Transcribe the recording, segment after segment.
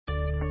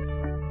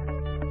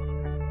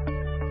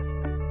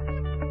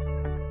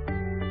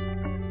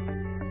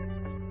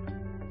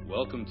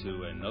Welcome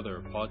to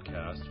another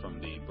podcast from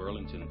the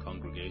Burlington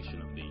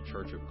congregation of the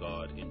Church of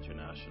God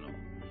International.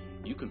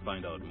 You can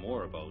find out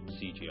more about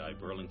CGI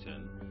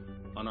Burlington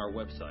on our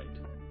website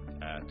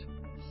at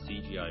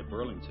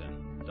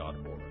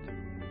cgiburlington.org.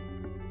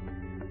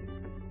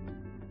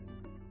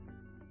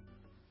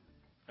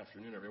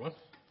 Afternoon, everyone.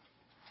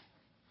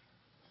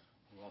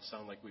 We all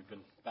sound like we've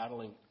been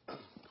battling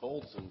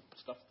colds and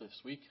stuff this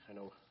week. I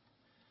know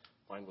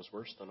mine was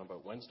worse than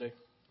about Wednesday.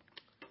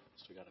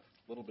 Still got a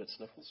little bit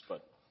sniffles,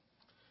 but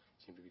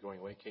seem to be going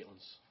away.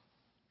 Caitlin's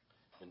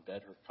in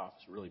bed. Her cough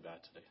is really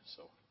bad today,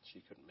 so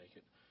she couldn't make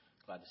it.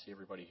 Glad to see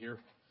everybody here.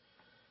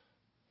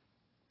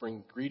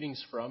 Bring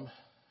greetings from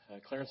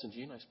Clarence and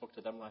Jean. I spoke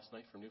to them last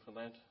night from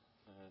Newfoundland.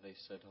 They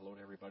said hello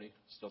to everybody.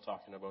 Still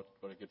talking about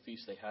what a good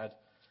feast they had.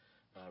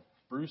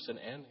 Bruce and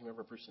Ann, you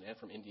remember Bruce and Ann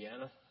from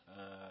Indiana?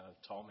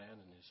 Tall man,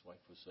 and his wife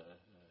was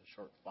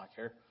short black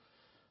hair.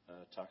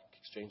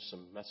 Exchanged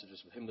some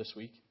messages with him this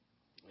week.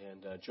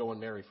 And Joe and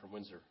Mary from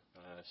Windsor,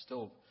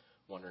 still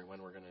wondering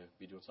when we're going to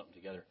be doing something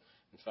together.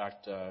 In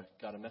fact,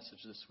 got a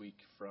message this week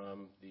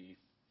from the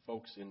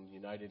folks in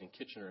United in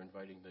Kitchener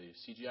inviting the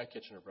CGI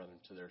Kitchener brethren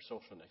to their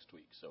social next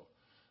week. So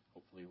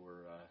hopefully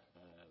we're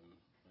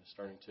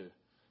starting to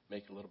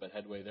make a little bit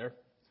headway there.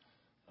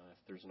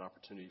 If there's an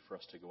opportunity for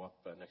us to go up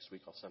next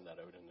week, I'll send that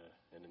out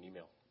in an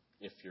email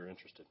if you're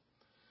interested.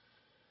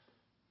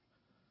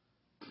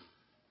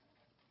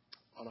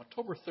 On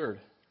October 3rd,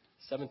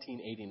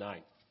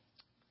 1789,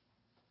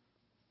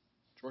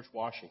 George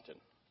Washington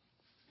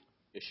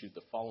issued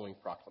the following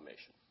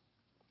proclamation.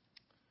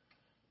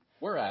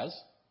 Whereas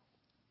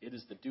it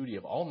is the duty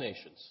of all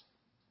nations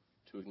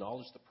to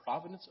acknowledge the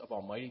providence of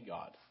Almighty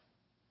God,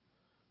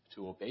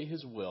 to obey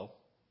His will,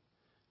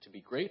 to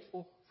be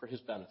grateful for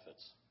His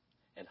benefits,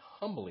 and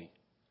humbly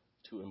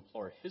to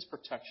implore His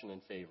protection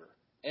and favor.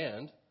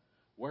 And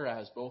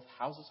whereas both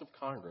houses of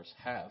Congress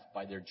have,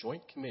 by their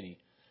joint committee,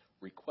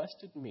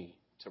 requested me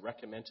to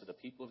recommend to the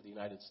people of the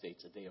United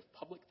States a day of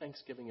public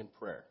thanksgiving and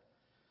prayer,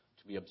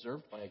 to be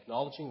observed by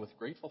acknowledging with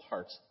grateful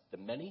hearts the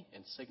many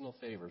and signal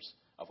favors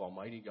of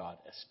Almighty God,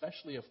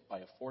 especially by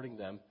affording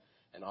them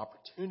an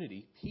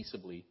opportunity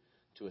peaceably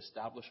to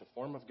establish a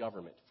form of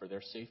government for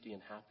their safety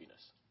and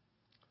happiness.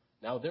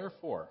 Now,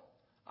 therefore,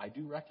 I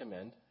do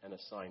recommend and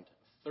assign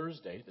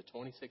Thursday, the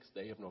 26th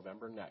day of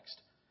November next,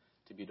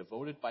 to be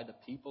devoted by the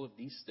people of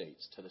these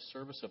states to the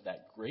service of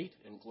that great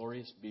and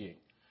glorious being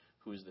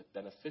who is the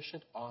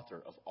beneficent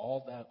author of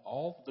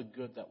all the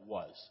good that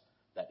was,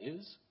 that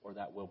is, or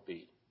that will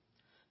be,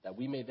 that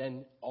we may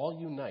then all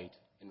unite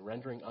in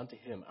rendering unto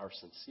Him our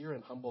sincere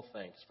and humble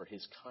thanks for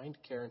His kind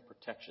care and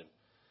protection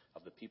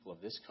of the people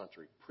of this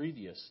country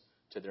previous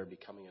to their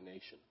becoming a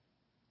nation,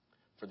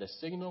 for the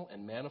signal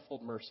and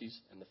manifold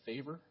mercies and the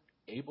favor,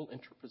 able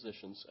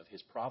interpositions of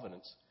His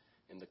providence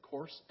in the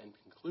course and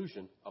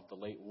conclusion of the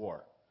late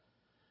war,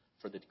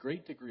 for the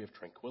great degree of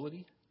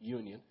tranquility,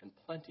 union, and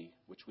plenty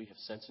which we have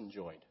since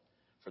enjoyed,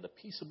 for the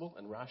peaceable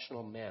and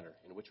rational manner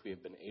in which we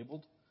have been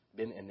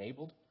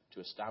enabled to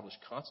establish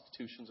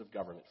constitutions of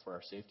government for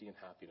our safety and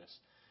happiness,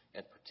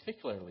 and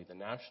particularly the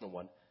national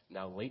one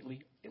now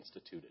lately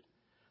instituted,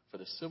 for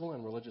the civil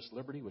and religious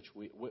liberty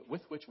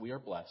with which we are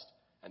blessed,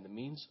 and the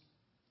means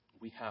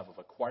we have of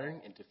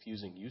acquiring and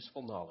diffusing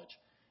useful knowledge,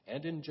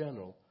 and in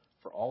general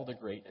for all the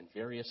great and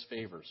various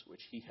favors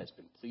which He has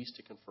been pleased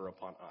to confer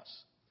upon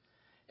us.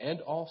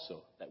 And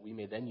also that we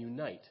may then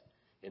unite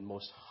in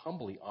most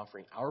humbly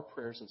offering our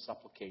prayers and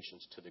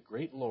supplications to the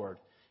great Lord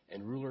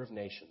and ruler of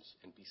nations,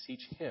 and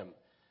beseech Him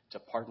to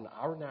pardon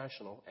our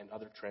national and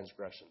other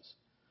transgressions,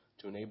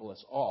 to enable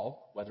us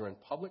all, whether in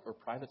public or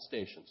private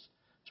stations,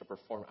 to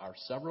perform our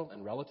several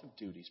and relative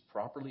duties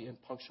properly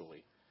and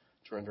punctually,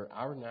 to render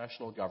our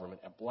national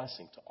government a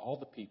blessing to all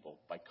the people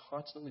by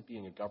constantly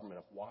being a government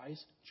of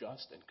wise,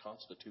 just, and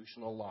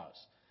constitutional laws,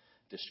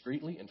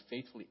 discreetly and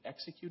faithfully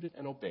executed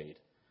and obeyed,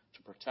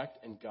 to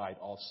protect and guide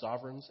all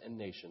sovereigns and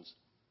nations,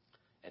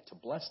 and to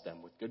bless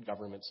them with good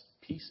governments,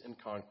 peace, and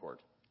concord,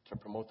 to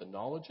promote the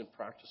knowledge and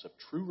practice of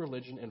true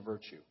religion and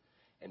virtue,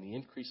 and the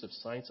increase of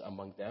science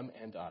among them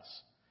and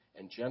us,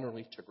 and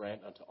generally to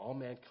grant unto all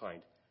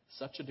mankind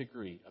such a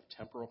degree of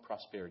temporal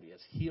prosperity as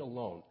He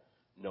alone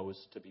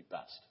knows to be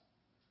best.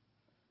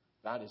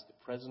 That is the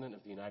President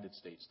of the United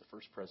States, the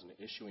first president,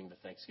 issuing the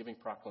Thanksgiving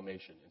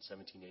Proclamation in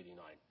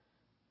 1789,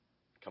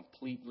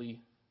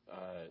 completely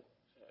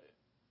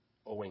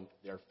owing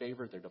their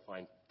favor, their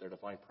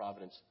divine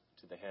providence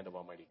to the hand of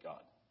Almighty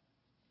God.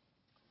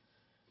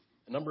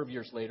 A number of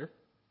years later,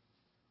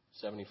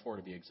 74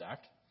 to be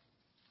exact,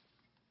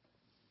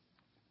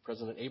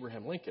 President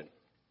Abraham Lincoln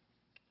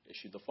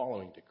issued the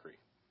following decree.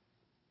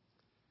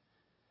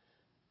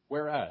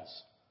 Whereas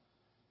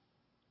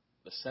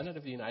the Senate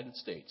of the United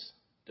States,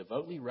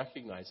 devoutly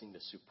recognizing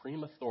the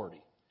supreme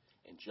authority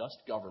and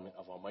just government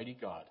of Almighty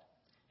God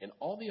in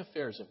all the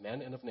affairs of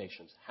men and of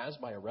nations, has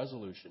by a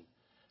resolution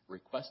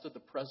requested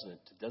the President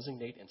to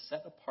designate and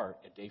set apart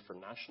a day for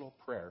national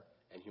prayer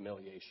and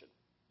humiliation.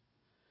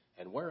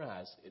 And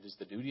whereas it is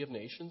the duty of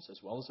nations as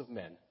well as of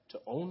men to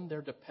own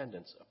their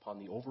dependence upon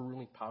the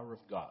overruling power of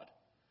God,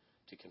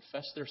 to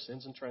confess their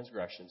sins and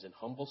transgressions in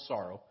humble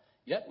sorrow,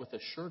 yet with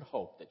assured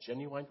hope that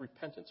genuine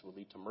repentance will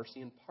lead to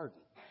mercy and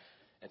pardon,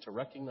 and to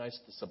recognize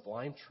the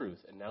sublime truth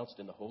announced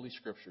in the Holy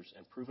Scriptures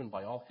and proven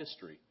by all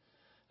history,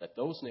 that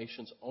those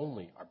nations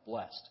only are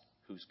blessed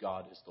whose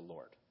God is the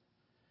Lord.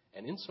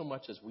 And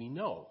insomuch as we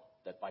know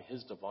that by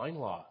his divine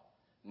law,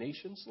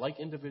 nations, like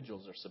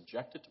individuals, are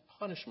subjected to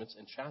punishments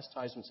and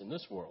chastisements in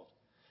this world,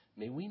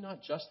 may we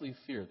not justly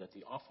fear that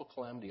the awful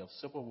calamity of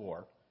civil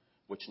war,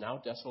 which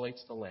now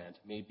desolates the land,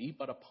 may be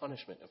but a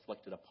punishment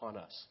inflicted upon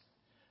us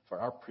for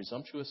our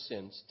presumptuous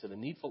sins to the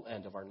needful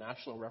end of our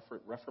national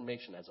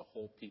reformation as a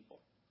whole people.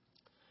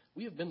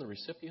 We have been the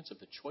recipients of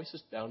the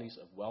choicest bounties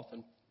of wealth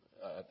and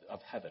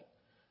of heaven.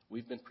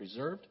 We've been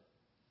preserved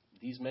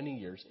these many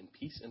years in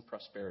peace and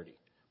prosperity.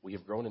 We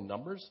have grown in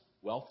numbers,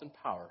 wealth, and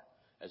power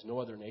as no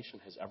other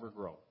nation has ever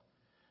grown.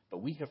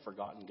 But we have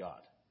forgotten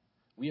God.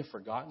 We have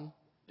forgotten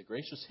the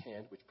gracious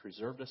hand which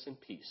preserved us in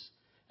peace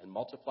and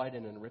multiplied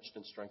and enriched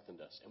and strengthened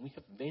us. And we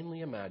have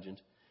vainly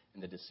imagined in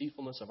the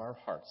deceitfulness of our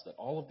hearts that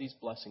all of these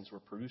blessings were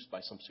produced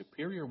by some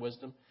superior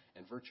wisdom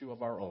and virtue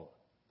of our own.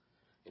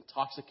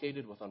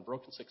 Intoxicated with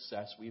unbroken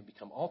success, we have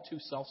become all too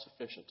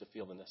self-sufficient to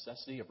feel the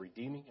necessity of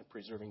redeeming and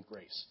preserving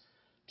grace,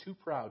 too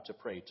proud to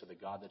pray to the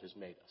God that has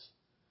made us.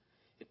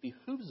 It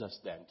behooves us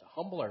then to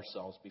humble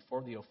ourselves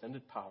before the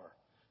offended power,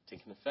 to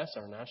confess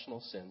our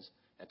national sins,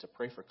 and to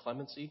pray for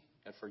clemency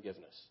and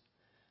forgiveness.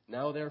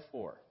 Now,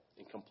 therefore,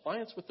 in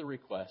compliance with the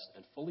request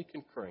and fully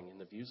concurring in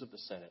the views of the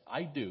Senate,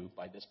 I do,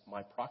 by this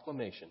my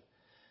proclamation,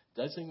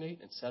 designate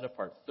and set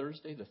apart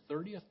Thursday, the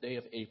 30th day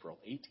of April,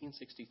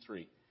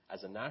 1863,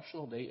 as a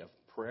national day of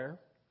prayer,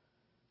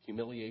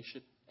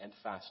 humiliation, and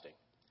fasting.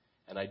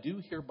 And I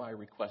do hereby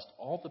request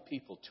all the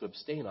people to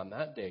abstain on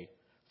that day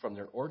from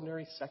their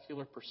ordinary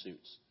secular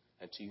pursuits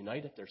and to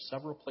unite at their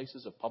several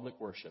places of public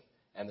worship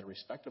and their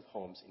respective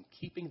homes in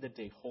keeping the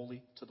day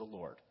holy to the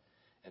Lord,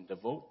 and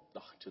devote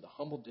to the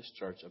humble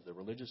discharge of the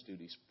religious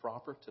duties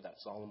proper to that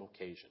solemn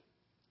occasion.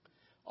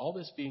 All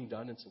this being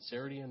done in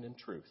sincerity and in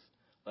truth,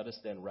 let us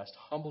then rest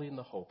humbly in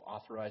the hope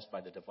authorized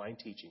by the divine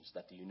teachings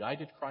that the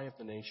united cry of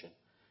the nation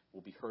will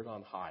be heard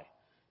on high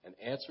and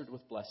answered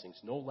with blessings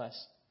no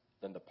less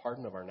than the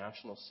pardon of our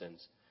national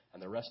sins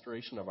and the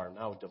restoration of our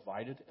now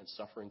divided and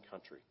suffering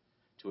country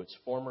to its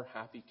former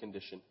happy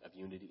condition of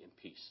unity and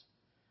peace.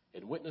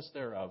 In witness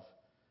thereof,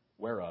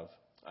 whereof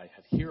I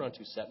have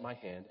hereunto set my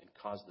hand and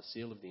caused the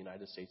seal of the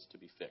United States to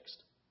be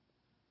fixed.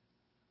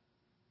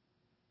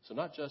 So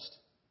not just,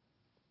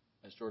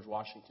 as George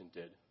Washington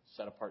did,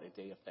 set apart a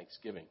day of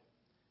thanksgiving,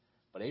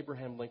 but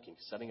Abraham Lincoln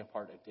setting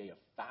apart a day of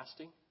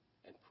fasting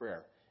and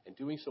prayer, and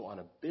doing so on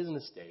a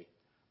business day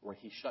where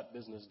he shut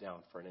business down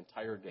for an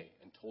entire day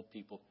and told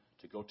people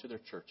to go to their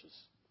churches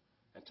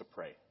and to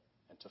pray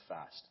and to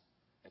fast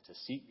and to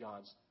seek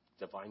God's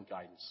divine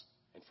guidance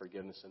and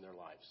forgiveness in their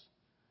lives,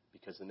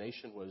 because the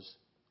nation was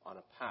on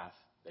a path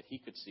that he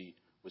could see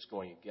was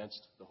going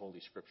against the Holy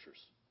Scriptures.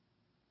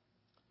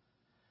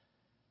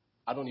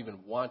 I don't even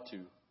want to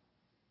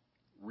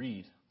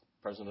read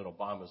President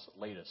Obama's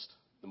latest,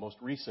 the most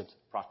recent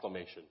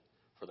proclamation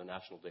for the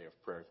National Day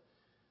of Prayer.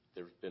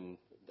 There have been,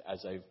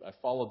 as I've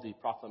followed the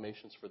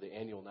proclamations for the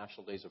annual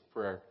National Days of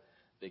Prayer,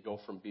 they go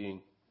from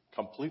being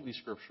completely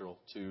scriptural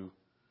to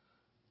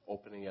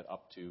opening it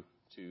up to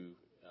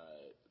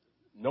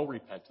no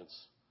repentance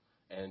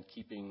and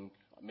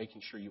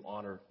making sure you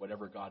honor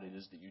whatever God it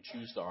is that you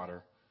choose to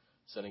honor,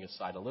 setting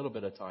aside a little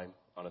bit of time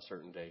on a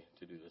certain day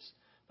to do this.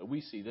 But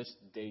we see this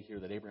day here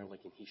that Abraham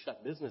Lincoln, he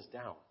shut business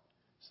down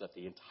so that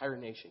the entire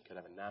nation could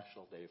have a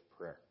national day of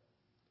prayer.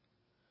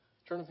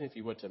 Turn with me, if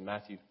you would, to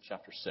Matthew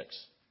chapter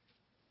 6.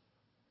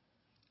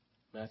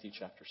 Matthew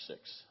chapter 6.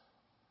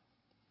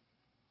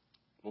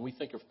 When we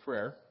think of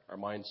prayer, our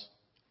minds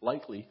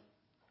likely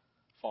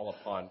fall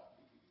upon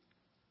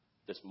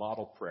this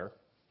model prayer.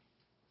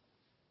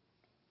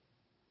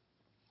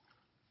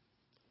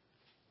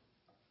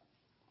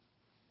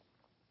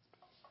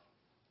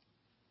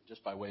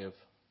 Just by way of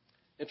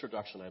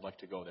introduction, I'd like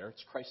to go there.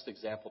 It's Christ's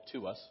example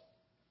to us,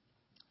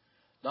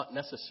 not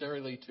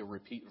necessarily to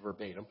repeat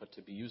verbatim, but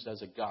to be used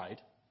as a guide.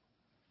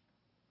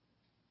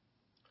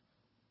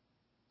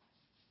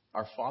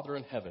 Our Father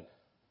in heaven,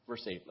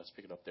 verse 8, let's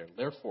pick it up there.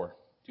 Therefore,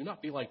 do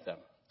not be like them,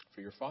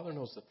 for your Father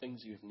knows the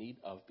things you have need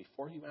of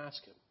before you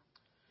ask him.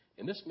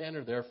 In this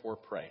manner, therefore,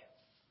 pray.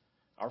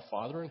 Our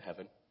Father in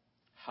heaven,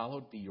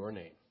 hallowed be your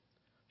name.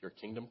 Your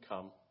kingdom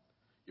come,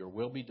 your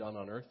will be done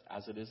on earth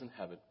as it is in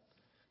heaven.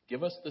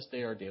 Give us this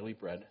day our daily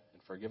bread,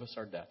 and forgive us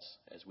our debts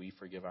as we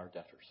forgive our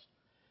debtors.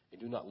 And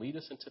do not lead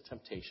us into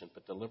temptation,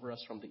 but deliver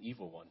us from the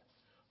evil one.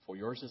 For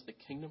yours is the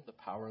kingdom, the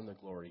power, and the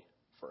glory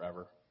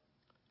forever.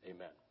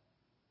 Amen.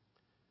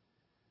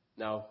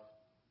 Now,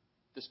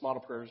 this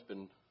model prayer has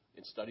been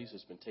in studies,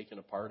 has been taken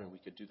apart, and we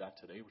could do that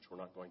today, which we're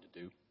not going to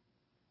do.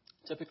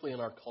 Typically in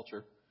our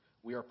culture,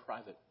 we are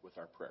private with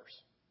our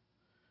prayers.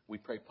 We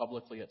pray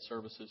publicly at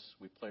services.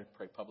 We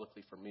pray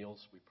publicly for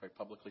meals. We pray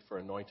publicly for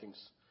anointings.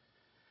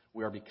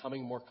 We are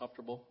becoming more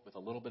comfortable with a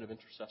little bit of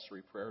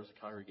intercessory prayer as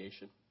a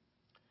congregation.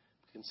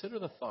 Consider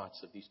the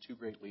thoughts of these two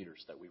great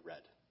leaders that we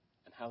read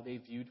and how they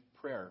viewed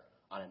prayer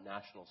on a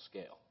national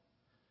scale.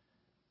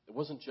 It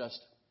wasn't just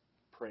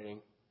praying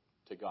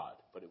to God,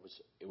 but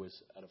it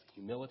was out of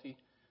humility.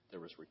 There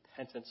was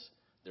repentance,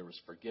 there was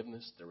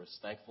forgiveness, there was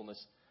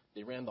thankfulness.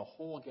 They ran the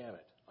whole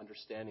gamut,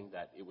 understanding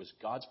that it was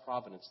God's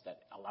providence that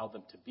allowed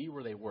them to be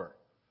where they were,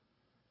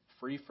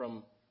 free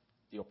from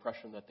the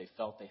oppression that they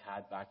felt they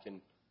had back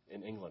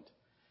in England,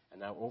 and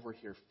now over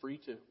here, free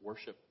to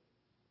worship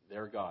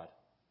their God,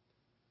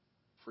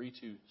 free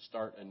to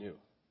start anew.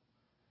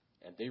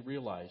 And they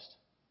realized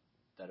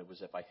that it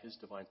was by His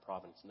divine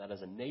providence, and that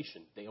as a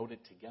nation, they owed it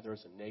together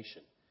as a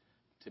nation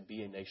to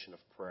be a nation of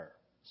prayer.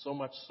 So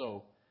much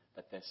so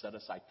that they set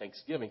aside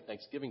Thanksgiving.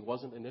 Thanksgiving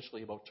wasn't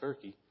initially about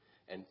turkey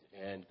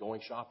and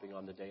going shopping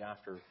on the day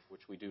after,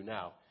 which we do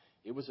now.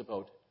 It was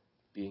about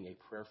being a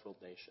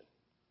prayer-filled nation.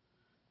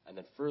 And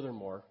then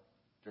furthermore,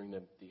 during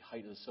the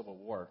height of the Civil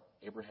War,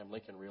 Abraham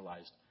Lincoln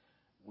realized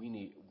we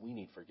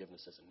need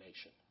forgiveness as a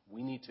nation.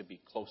 We need to be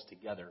close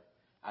together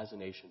as a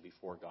nation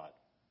before God.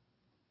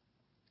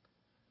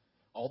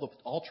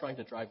 All trying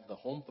to drive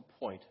home the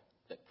point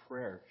that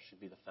prayer should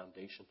be the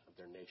foundation of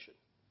their nation.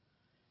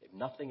 If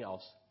nothing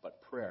else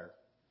but prayer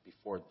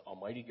before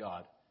Almighty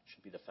God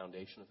should be the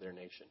foundation of their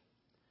nation.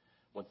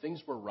 When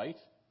things were right,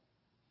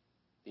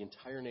 the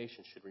entire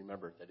nation should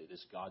remember that it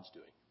is God's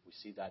doing. We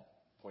see that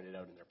pointed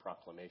out in their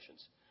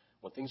proclamations.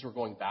 When things were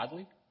going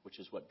badly, which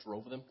is what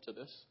drove them to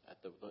this,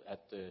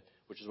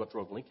 which is what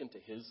drove Lincoln to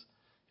his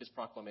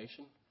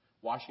proclamation,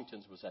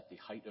 Washington's was at the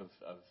height of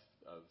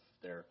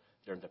their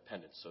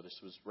independence. So this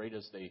was right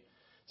as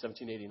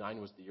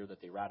 1789 was the year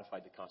that they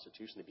ratified the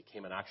Constitution. They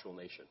became an actual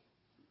nation.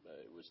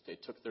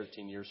 It took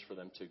 13 years for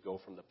them to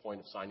go from the point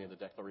of signing the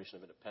Declaration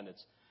of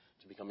Independence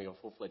to becoming a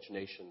full-fledged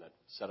nation that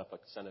set up a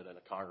Senate and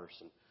a Congress.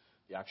 And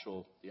the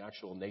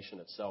actual nation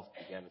itself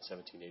began in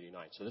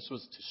 1789. So this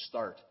was to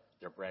start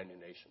their brand new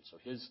nation. So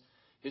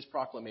his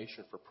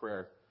proclamation for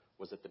prayer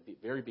was at the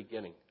very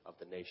beginning of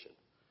the nation.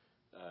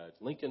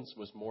 Lincoln's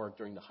was more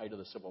during the height of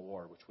the Civil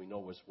War, which we know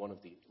was one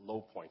of the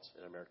low points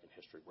in American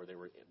history, where there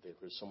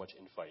was so much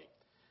infighting.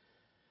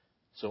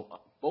 So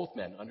both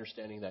men,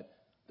 understanding that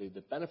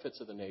the benefits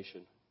of the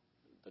nation,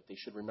 that they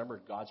should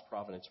remember God's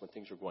providence when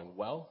things are going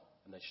well,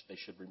 and they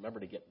should remember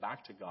to get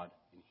back to God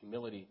in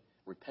humility,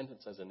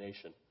 repentance as a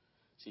nation,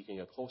 seeking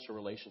a closer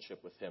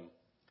relationship with Him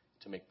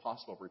to make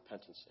possible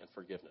repentance and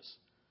forgiveness.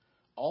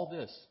 All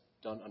this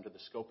done under the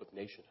scope of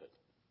nationhood,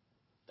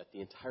 that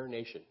the entire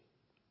nation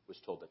was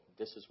told that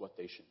this is what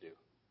they should do,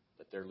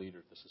 that their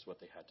leader, this is what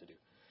they had to do.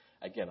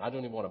 Again, I don't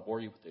even want to bore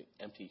you with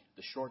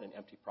the short and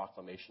empty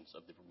proclamations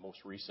of the most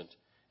recent,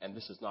 and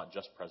this is not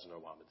just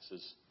President Obama.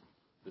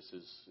 This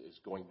is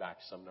going back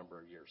some number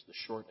of years. The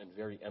short and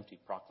very empty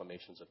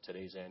proclamations of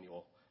today's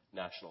annual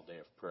National Day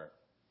of Prayer.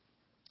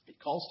 It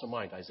calls to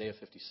mind Isaiah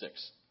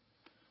 56,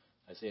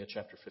 Isaiah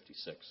chapter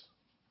 56.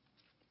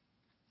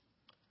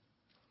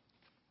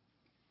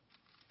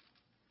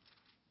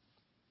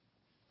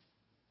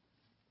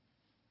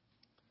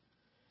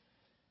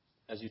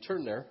 As you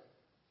turn there,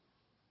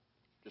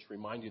 just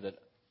remind you that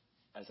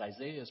as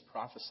Isaiah is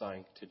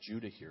prophesying to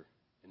Judah here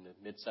in the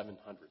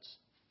mid-700s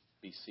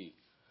BC,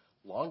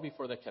 long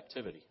before the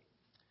captivity,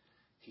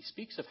 he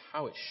speaks of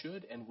how it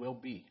should and will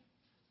be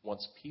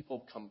once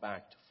people come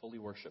back to fully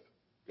worship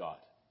God.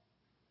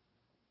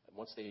 And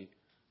once they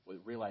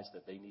realize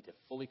that they need to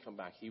fully come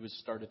back. He was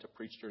started to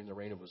preach during the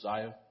reign of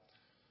Uzziah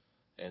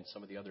and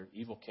some of the other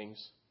evil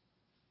kings.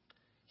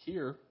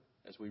 Here,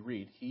 as we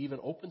read, he even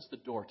opens the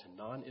door to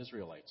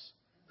non-Israelites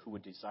who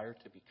would desire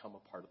to become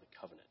a part of the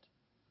covenant.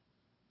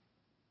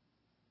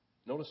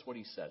 Notice what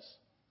he says.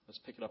 Let's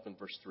pick it up in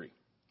verse 3.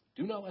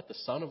 Do not let the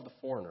son of the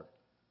foreigner,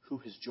 who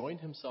has joined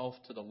himself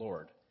to the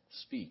Lord,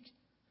 speak,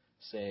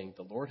 saying,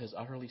 the Lord has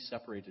utterly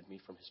separated me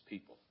from his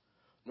people.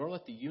 Nor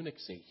let the eunuch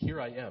say,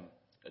 here I am,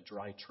 a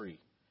dry tree.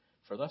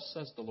 For thus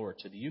says the Lord,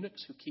 to the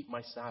eunuchs who keep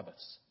my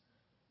Sabbaths,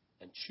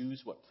 and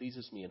choose what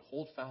pleases me, and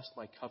hold fast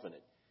my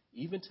covenant,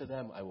 even to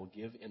them I will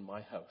give in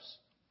my house,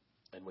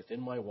 and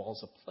within my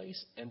walls a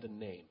place and a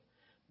name,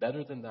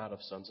 better than that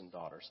of sons and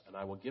daughters, and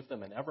I will give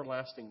them an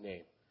everlasting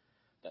name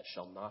that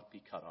shall not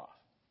be cut off.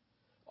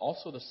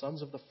 Also the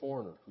sons of the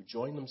foreigner who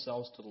join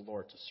themselves to the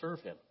Lord to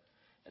serve him,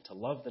 and to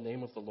love the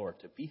name of the Lord,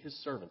 to be his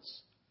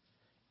servants.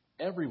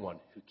 Everyone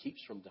who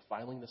keeps from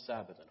defiling the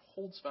Sabbath and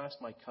holds fast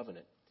my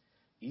covenant,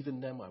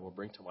 even them I will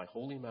bring to my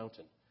holy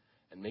mountain,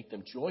 and make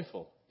them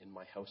joyful in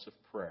my house of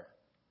prayer.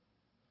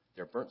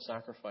 Their burnt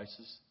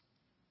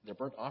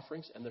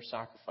offerings and their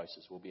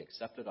sacrifices will be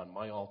accepted on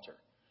my altar.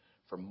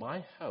 For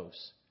my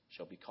house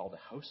shall be called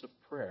a house of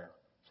prayer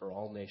for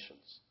all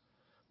nations.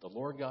 The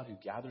Lord God who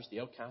gathers the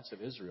outcasts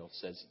of Israel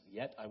says,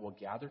 yet I will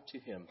gather to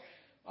him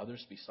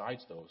others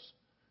besides those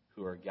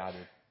who are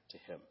gathered to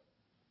him.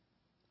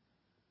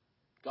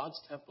 God's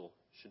temple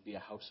should be a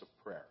house of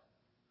prayer.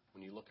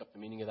 When you look up the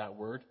meaning of that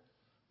word,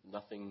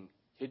 nothing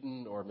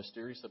hidden or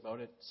mysterious about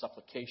it.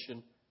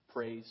 Supplication,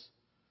 praise,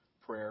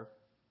 prayer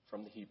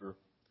from the Hebrew.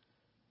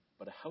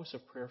 But a house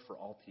of prayer for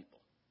all people.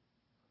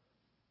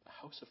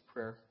 A house of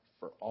prayer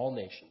for all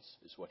nations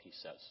is what he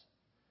says.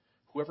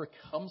 Whoever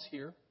comes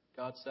here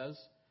God says,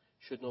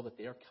 should know that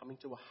they are coming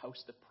to a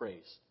house that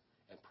prays,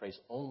 and prays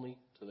only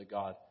to the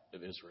God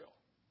of Israel.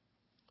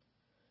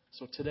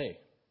 So today,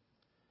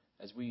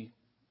 as we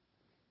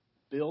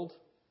build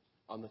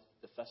on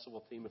the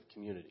festival theme of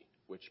community,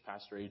 which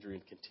Pastor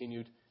Adrian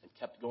continued and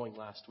kept going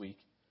last week,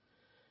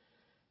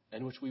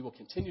 and which we will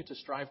continue to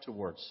strive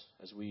towards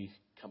as we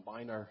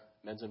combine our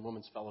men's and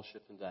women's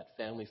fellowship and that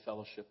family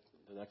fellowship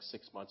in the next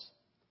 6 months,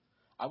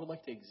 I would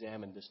like to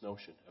examine this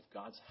notion of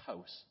God's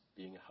house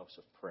being a house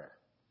of prayer.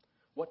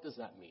 What does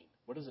that mean?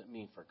 What does it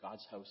mean for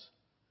God's house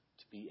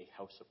to be a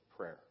house of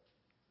prayer?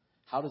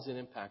 How does it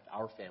impact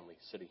our family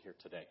sitting here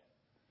today?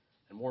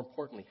 And more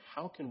importantly,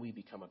 how can we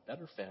become a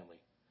better family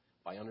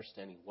by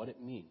understanding what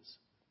it means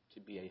to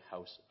be a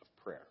house of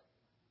prayer?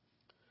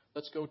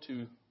 Let's go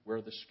to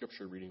where the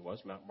scripture reading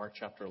was, Mark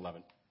chapter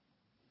 11.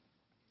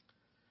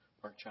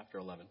 Mark chapter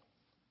 11.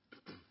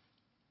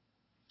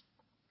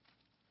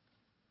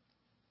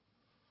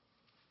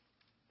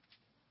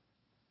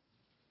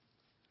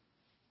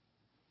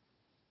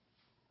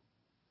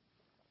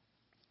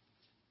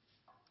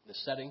 The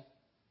setting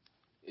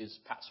is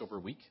Passover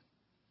week.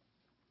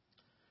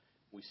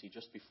 We see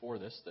just before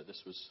this that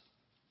this was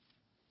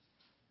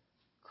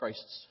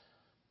Christ's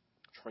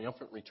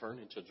triumphant return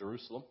into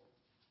Jerusalem.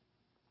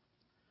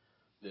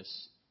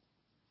 This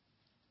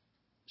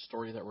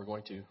story that we're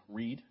going to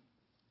read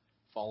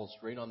follows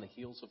right on the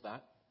heels of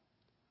that.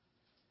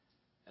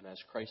 And as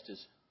Christ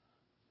is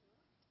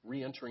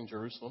re-entering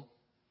Jerusalem,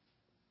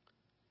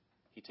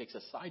 he takes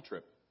a side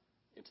trip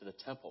into the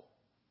temple.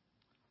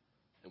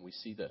 And we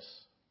see this,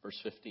 verse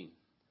 15.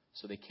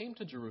 So they came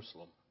to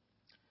Jerusalem.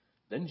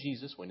 Then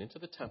Jesus went into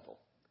the temple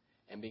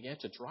and began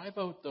to drive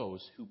out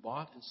those who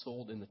bought and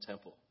sold in the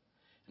temple,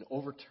 and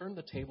overturned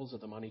the tables of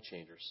the money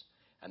changers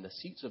and the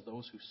seats of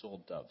those who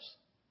sold doves.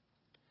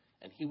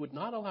 And he would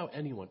not allow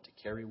anyone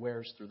to carry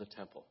wares through the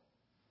temple.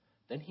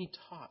 Then he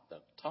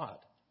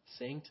taught,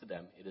 saying to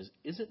them,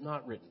 Is it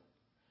not written,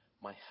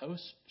 my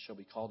house shall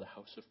be called a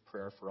house of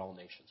prayer for all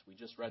nations? We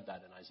just read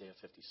that in Isaiah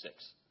 56.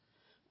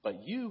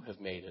 But you have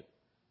made it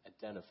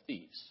a den of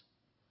thieves.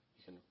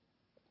 You can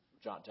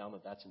jot down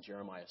that that's in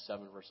Jeremiah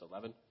 7, verse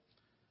 11.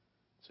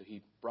 So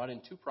he brought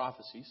in two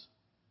prophecies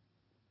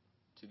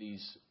to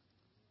these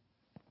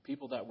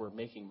people that were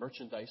making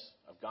merchandise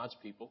of God's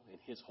people in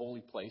his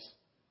holy place,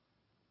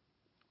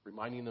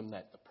 reminding them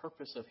that the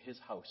purpose of his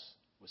house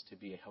was to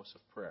be a house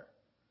of prayer.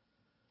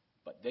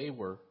 But they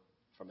were,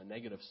 from a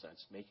negative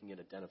sense, making it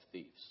a den of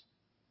thieves.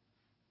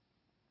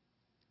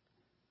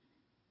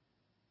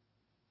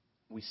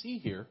 We see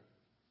here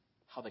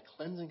how the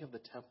cleansing of the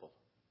temple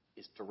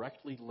is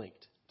directly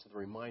linked to the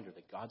reminder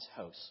that God's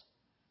house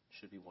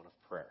should be one of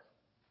prayer.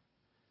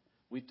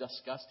 We've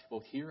discussed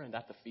both here and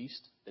at the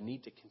feast the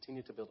need to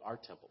continue to build our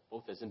temple,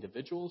 both as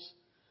individuals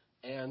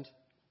and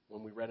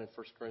when we read in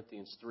 1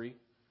 Corinthians 3,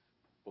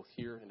 both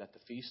here and at the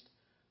feast,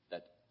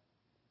 that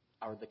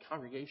the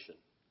congregation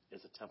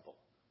is a temple.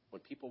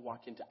 When people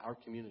walk into our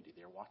community,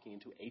 they're walking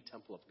into a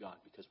temple of God,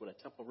 because what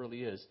a temple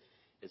really is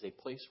a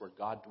place where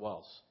God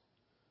dwells,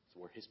 so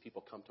where his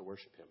people come to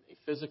worship him, a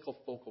physical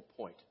focal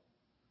point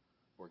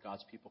where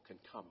God's people can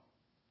come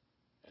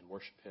and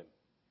worship him.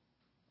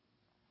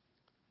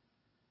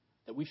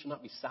 That we should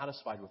not be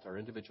satisfied with our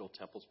individual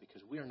temples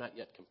because we are not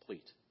yet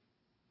complete.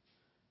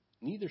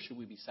 Neither should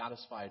we be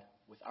satisfied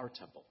with our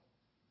temple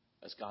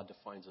as God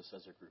defines us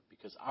as a group,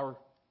 because our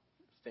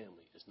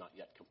family is not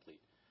yet complete.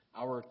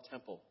 Our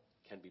temple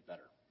can be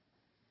better.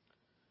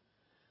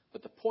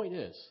 But the point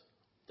is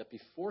that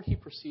before he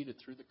proceeded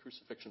through the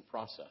crucifixion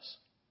process,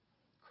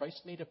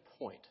 Christ made a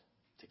point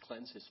to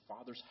cleanse his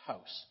Father's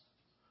house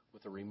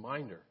with a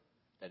reminder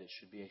that it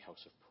should be a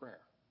house of prayer.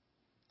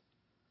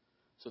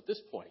 So at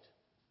this point,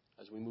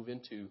 as we move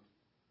into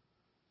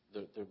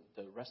the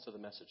rest of the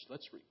message,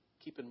 let's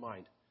keep in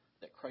mind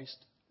that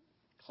Christ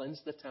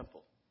cleansed the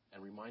temple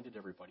and reminded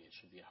everybody it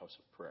should be a house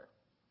of prayer.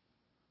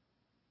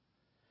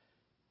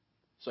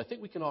 So I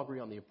think we can all agree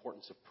on the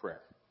importance of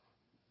prayer.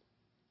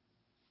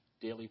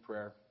 Daily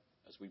prayer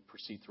as we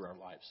proceed through our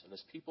lives. And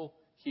as people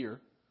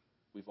here,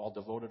 we've all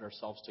devoted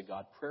ourselves to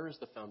God. Prayer is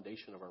the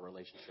foundation of our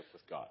relationship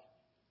with God.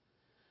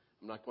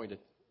 I'm not going to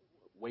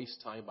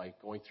waste time by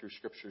going through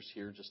scriptures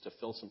here just to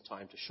fill some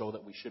time to show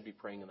that we should be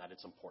praying and that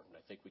it's important.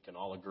 I think we can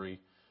all agree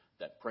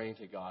that praying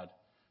to God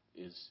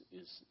is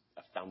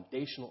a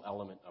foundational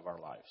element of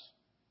our lives.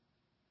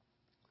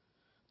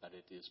 That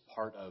it is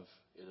part of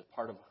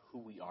who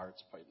we are.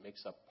 It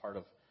makes up part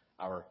of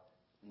our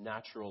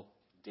natural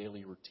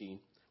daily routine.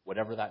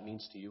 Whatever that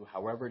means to you,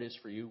 however it is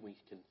for you, we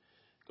can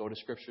go to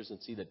scriptures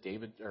and see that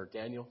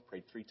Daniel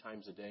prayed 3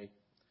 times a day.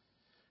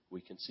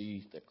 We can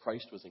see that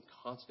Christ was in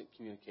constant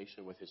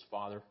communication with his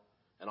Father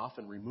and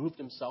often removed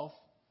himself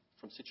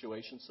from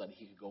situations so that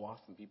he could go off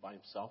and be by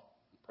himself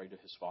and pray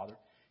to his Father.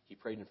 He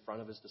prayed in front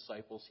of his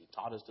disciples. He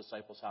taught his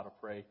disciples how to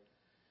pray.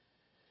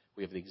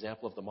 We have the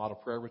example of the model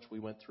prayer, which we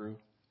went through.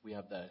 We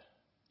have the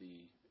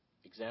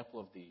example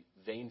of the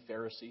vain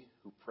Pharisee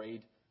who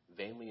prayed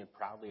vainly and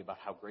proudly about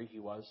how great he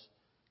was,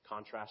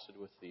 contrasted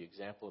with the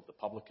example of the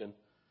publican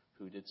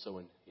who did so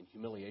in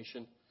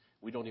humiliation.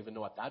 We don't even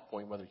know at that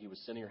point whether he was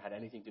sinning or had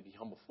anything to be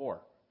humble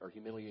for or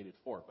humiliated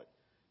for, but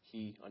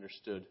he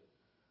understood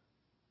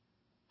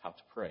how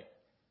to pray.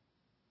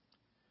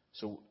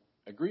 So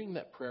agreeing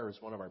that prayer is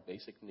one of our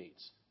basic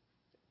needs,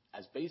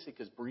 as basic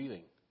as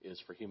breathing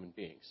is for human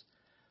beings,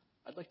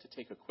 I'd like to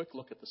take a quick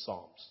look at the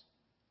Psalms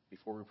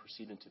before we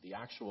proceed into the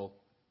actual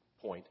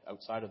point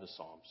outside of the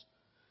Psalms.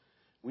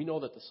 We know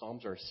that the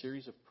Psalms are a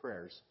series of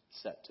prayers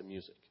set to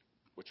music,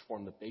 which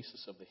form the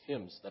basis of the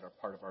hymns that are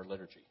part of our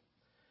liturgy.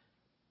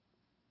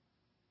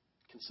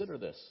 Consider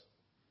this,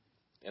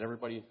 and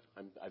everybody,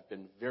 I've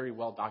been very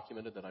well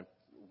documented that I'm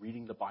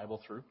reading the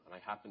Bible through, and I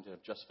happen to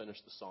have just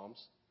finished the Psalms.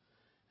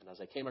 And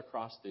as I came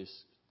across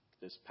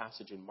this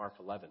passage in Mark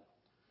 11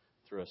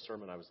 through a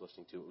sermon I was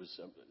listening to,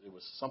 it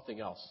was something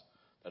else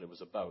that it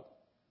was about.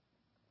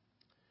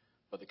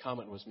 But the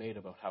comment was made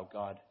about how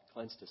God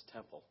cleansed his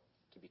temple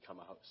to become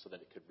a house, so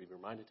that it could be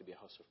reminded to be a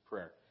house of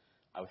prayer.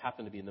 I would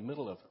happen to be in the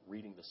middle of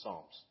reading the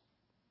Psalms.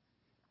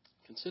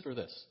 Consider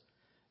this.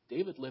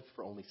 David lived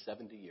for only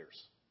 70 years.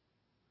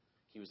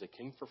 He was a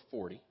king for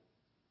 40.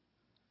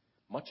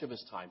 Much of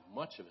his time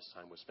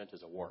was spent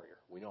as a warrior.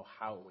 We know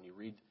how, when you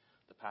read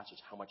the passage,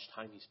 how much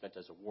time he spent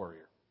as a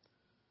warrior.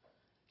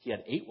 He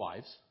had 8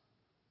 wives,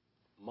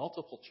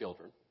 multiple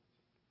children.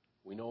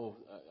 We know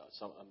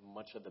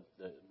much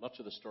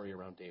of the story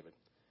around David.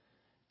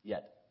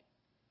 Yet,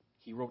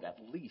 he wrote at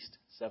least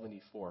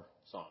 74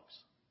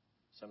 songs,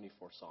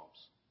 74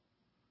 psalms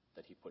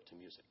that he put to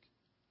music.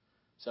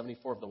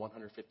 74 of the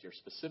 150 are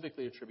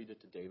specifically attributed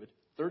to David.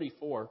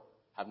 34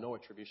 have no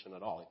attribution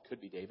at all. It could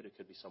be David, it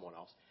could be someone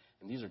else.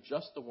 And these are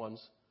just the ones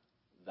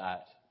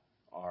that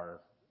are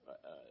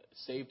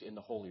saved in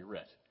the Holy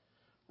Writ.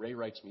 Ray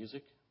writes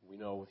music. We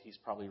know he's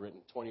probably written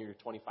 20 or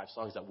 25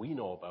 songs that we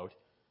know about.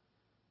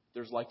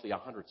 There's likely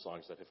 100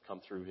 songs that have come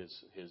through his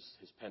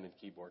pen and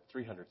keyboard,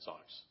 300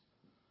 songs.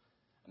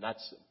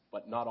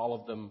 But not all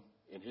of them,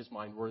 in his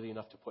mind, worthy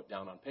enough to put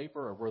down on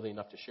paper or worthy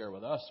enough to share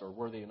with us or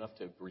worthy enough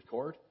to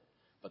record.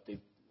 But the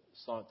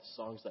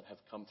songs that have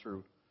come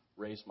through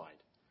Ray's mind.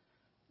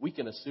 We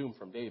can assume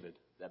from David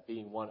that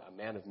being a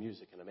man of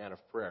music and a man of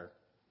prayer,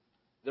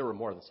 there were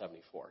more than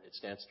 74. It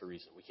stands to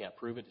reason. We can't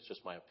prove it. It's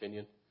just my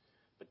opinion.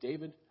 But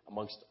David,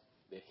 amongst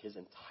his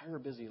entire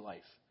busy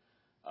life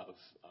of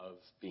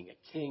being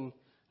a king,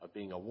 of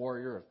being a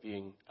warrior, of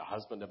being a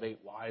husband of 8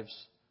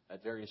 wives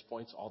at various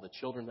points, all the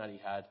children that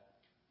he had,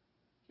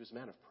 he was a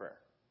man of prayer.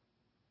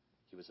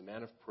 He was a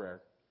man of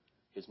prayer.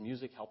 His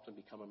music helped him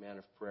become a man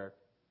of prayer.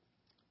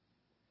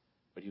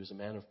 But he was a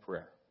man of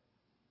prayer.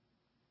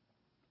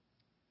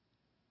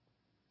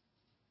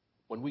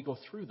 When we go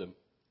through them,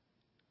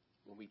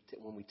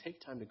 when we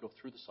take time to go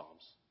through the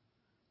Psalms,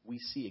 we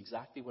see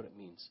exactly what it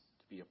means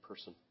to be a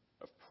person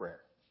of prayer.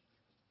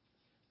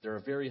 There are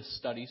various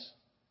studies.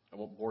 I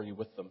won't bore you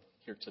with them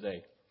here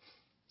today.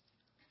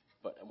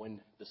 But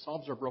when the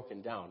Psalms are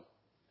broken down,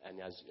 and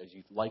as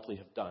you likely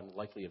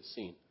have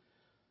seen,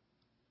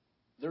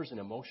 there's an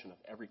emotion of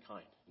every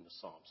kind in the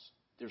Psalms.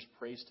 There's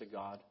praise to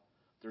God.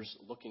 There's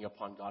looking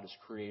upon God as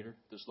creator.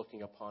 There's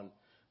looking upon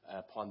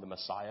the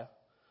Messiah.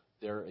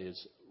 There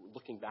is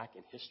looking back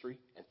in history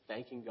and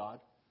thanking God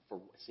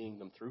for seeing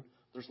them through.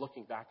 There's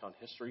looking back on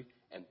history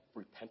and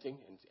repenting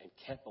and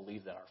can't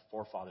believe that our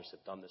forefathers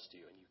have done this to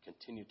you and you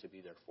continue to be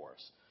there for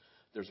us.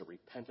 There's a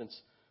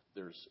repentance.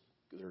 There's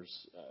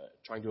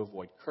trying to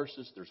avoid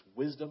curses. There's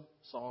wisdom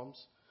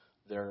psalms.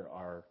 There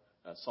are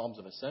psalms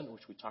of ascent,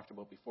 which we talked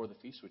about before the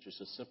feast, which is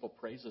just simple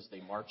praise as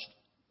they marched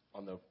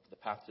on the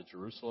path to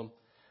Jerusalem.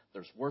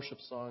 There's worship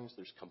songs.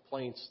 There's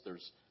complaints.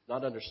 There's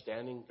not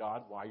understanding,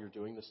 God, why you're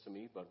doing this to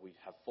me, but we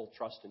have full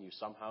trust in you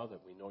somehow that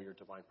we know your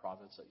divine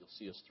providence, that you'll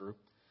see us through.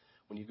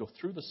 When you go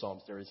through the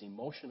Psalms, there is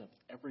emotion of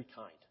every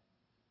kind.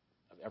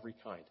 Of every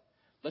kind.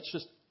 Let's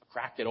just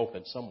crack it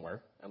open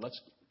somewhere, and let's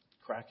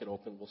crack it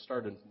open. We'll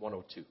start in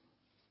 102.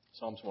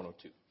 Psalms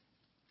 102.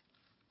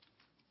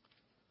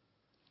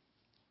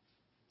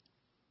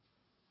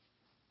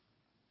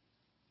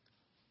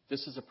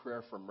 This is a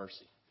prayer for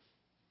mercy.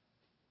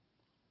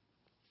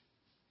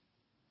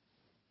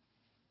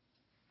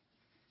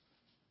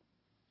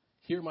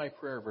 Hear my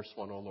prayer, verse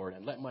 1, O Lord,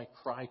 and let my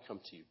cry come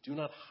to you. Do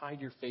not hide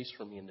your face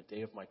from me in the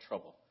day of my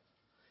trouble.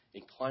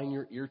 Incline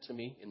your ear to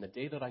me. In the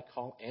day that I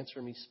call,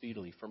 answer me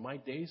speedily. For my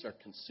days are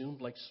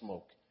consumed like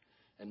smoke,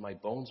 and my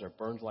bones are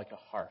burned like a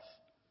hearth.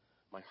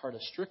 My heart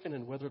is stricken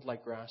and withered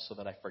like grass, so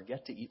that I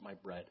forget to eat my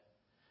bread.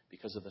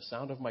 Because of the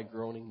sound of my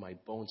groaning, my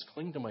bones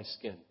cling to my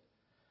skin.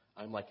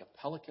 I am like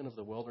a pelican of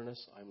the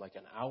wilderness. I am like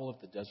an owl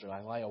of the desert.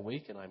 I lie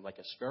awake, and I am like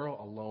a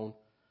sparrow alone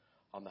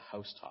on the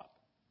housetop.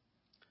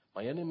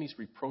 My enemies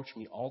reproach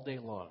me all day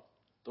long.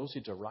 Those who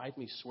deride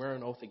me swear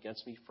an oath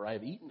against me, for I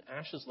have eaten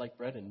ashes like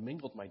bread and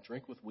mingled my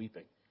drink with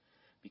weeping.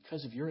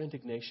 Because of your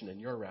indignation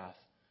and your wrath,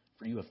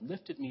 for you have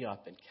lifted me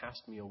up and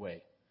cast me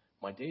away.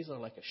 My days are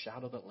like a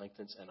shadow that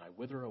lengthens, and I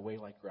wither away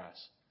like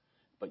grass.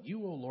 But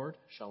you, O Lord,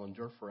 shall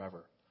endure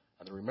forever,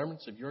 and the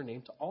remembrance of your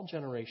name to all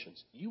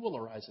generations. You will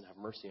arise and have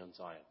mercy on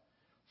Zion.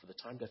 For the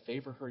time to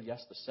favor her,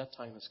 yes, the set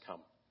time has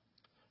come.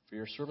 For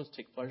your servants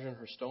take pleasure in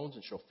her stones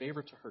and show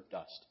favor to her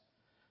dust.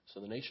 So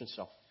the nations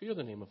shall fear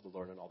the name of the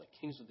Lord, and all the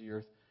kings of the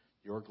earth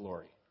your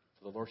glory.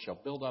 For the Lord shall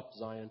build up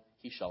Zion,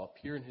 he shall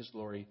appear in his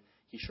glory,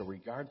 he shall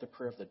regard the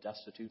prayer of the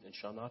destitute, and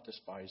shall not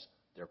despise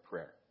their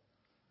prayer.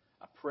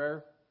 A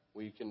prayer,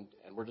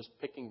 and we're just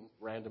picking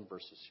random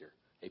verses here.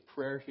 A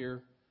prayer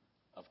here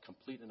of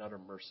complete and utter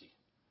mercy.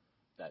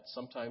 That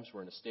sometimes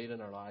we're in a state in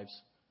our lives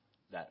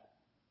that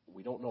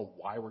we don't know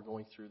why we're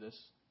going through this.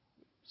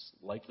 It's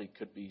likely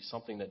could be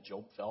something that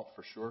Job felt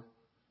for sure.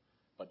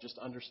 But just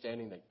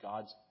understanding that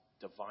God's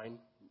divine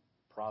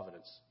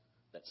providence,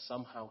 that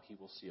somehow he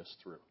will see us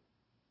through.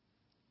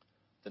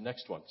 The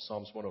next one,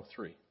 Psalms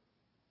 103.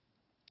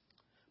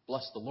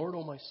 Bless the Lord,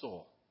 O my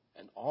soul,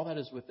 and all that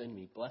is within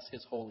me. Bless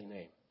his holy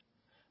name.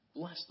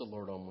 Bless the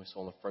Lord, O my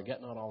soul, and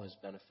forget not all his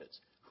benefits,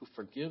 who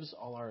forgives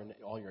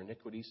all your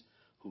iniquities,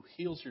 who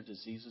heals your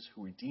diseases,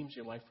 who redeems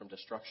your life from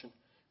destruction,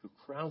 who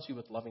crowns you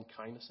with loving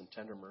kindness and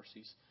tender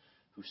mercies,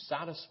 who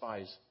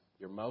satisfies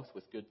your mouth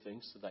with good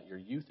things so that your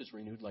youth is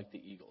renewed like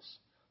the eagles.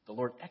 The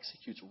Lord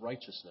executes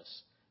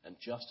righteousness and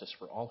justice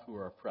for all who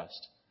are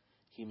oppressed.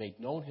 He made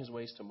known his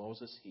ways to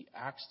Moses. He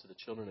acts to the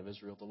children of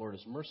Israel. The Lord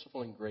is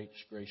merciful and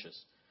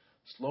gracious,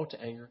 slow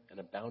to anger and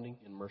abounding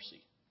in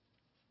mercy.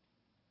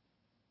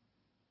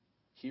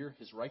 Here,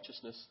 his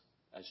righteousness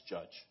as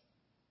judge.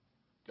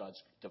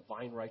 God's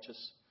divine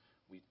righteousness.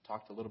 We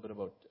talked a little bit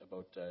about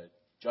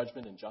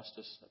judgment and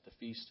justice at the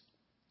feast.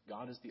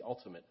 God is the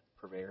ultimate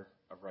purveyor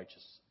of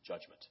righteous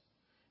judgment.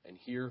 And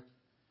here,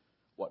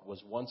 what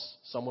was once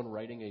someone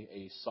writing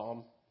a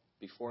psalm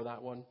before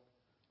that one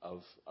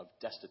of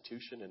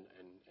destitution and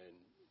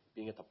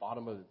being at the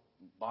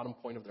bottom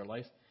point of their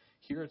life,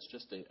 here it's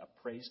just a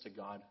praise to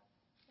God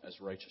as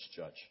righteous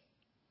judge.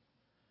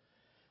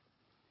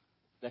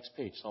 Next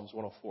page, Psalms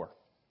 104.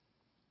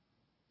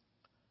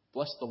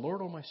 Bless the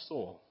Lord, O my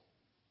soul.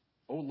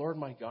 O Lord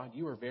my God,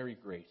 you are very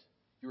great.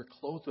 You are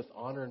clothed with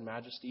honor and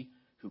majesty,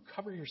 who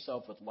cover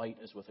yourself with light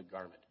as with a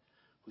garment,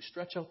 who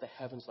stretch out the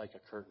heavens like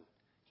a curtain.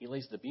 He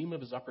lays the beam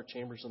of his upper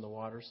chambers in the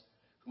waters,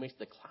 who makes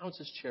the clouds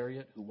his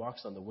chariot, who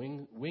walks on the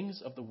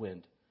wings of the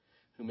wind,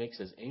 who makes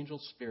his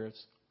angels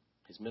spirits,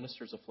 his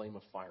ministers a flame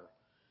of fire.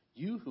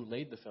 You who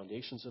laid the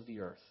foundations of the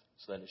earth,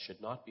 so that it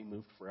should not be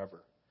moved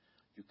forever.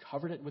 You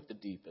covered it with the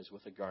deep as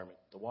with a garment.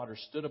 The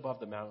waters stood above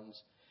the mountains.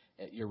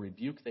 At your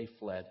rebuke they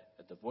fled.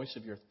 At the voice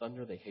of your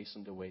thunder they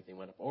hastened away. They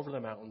went up over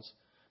the mountains.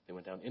 They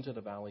went down into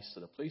the valleys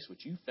to the place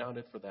which you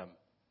founded for them.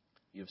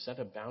 You have set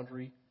a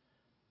boundary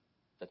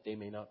that they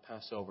may not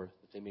pass over,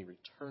 that they may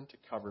return to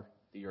cover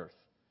the earth.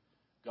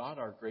 God,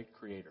 our great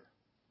creator,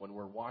 when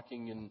we're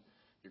walking in,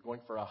 you're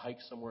going for a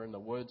hike somewhere in the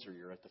woods, or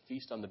you're at the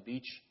feast on the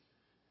beach,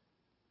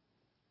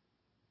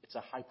 it's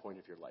a high point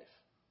of your life.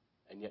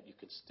 And yet you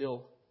can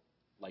still,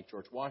 like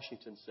George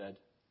Washington said,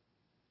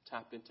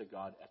 tap into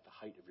God at the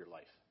height of your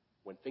life.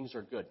 When things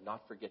are good,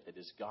 not forget that it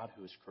is God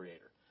who is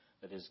creator,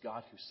 that it is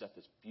God who set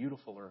this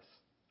beautiful earth.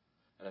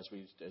 And as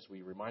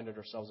we reminded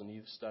ourselves in the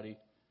youth study,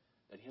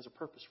 that he has a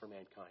purpose for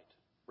mankind,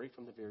 right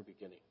from the very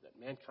beginning, that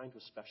mankind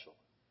was special,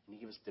 and he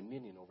gave us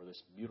dominion over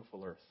this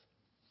beautiful earth.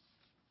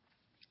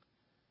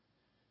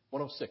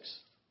 106.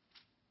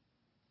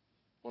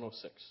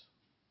 106.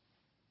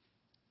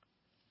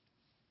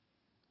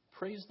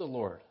 Praise the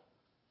Lord.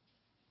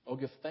 Oh,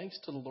 give thanks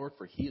to the Lord,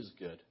 for he is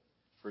good,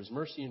 for his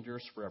mercy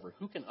endures forever.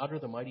 Who can utter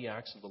the mighty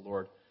acts of the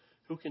Lord?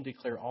 Who can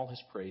declare all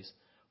his praise?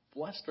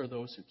 Blessed are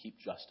those who keep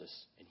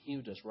justice, and he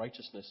who does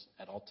righteousness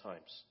at all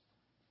times.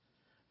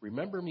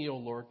 Remember me, O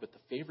Lord, with the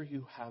favor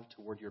you have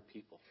toward your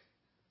people.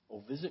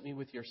 O visit me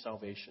with your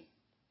salvation,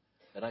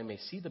 that I may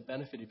see the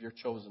benefit of your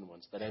chosen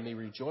ones, that I may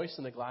rejoice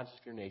in the gladness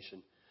of your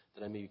nation,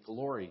 that I may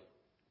glory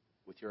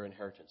with your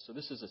inheritance. So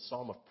this is a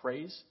psalm of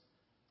praise,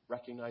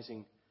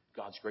 recognizing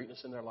God's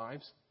greatness in their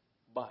lives,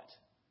 but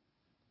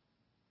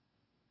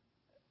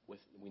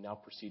we now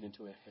proceed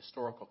into a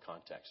historical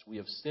context. We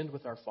have sinned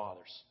with our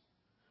fathers.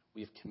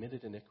 We have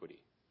committed iniquity.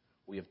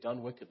 We have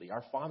done wickedly.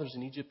 Our fathers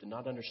in Egypt did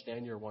not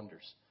understand your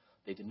wonders.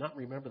 They did not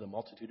remember the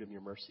multitude of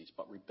your mercies,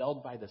 but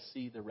rebelled by the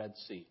sea, the Red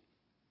Sea.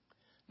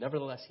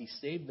 Nevertheless, he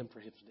saved them for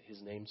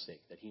his name's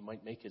sake, that he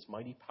might make his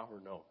mighty power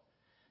known.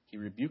 He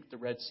rebuked the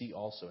Red Sea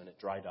also, and it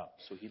dried up.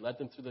 So he led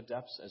them through the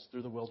depths as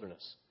through the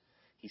wilderness.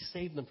 He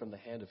saved them from the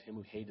hand of him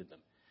who hated them,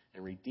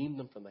 and redeemed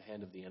them from the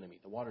hand of the enemy.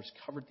 The waters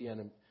covered the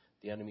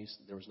enemies.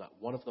 There was not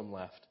one of them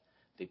left.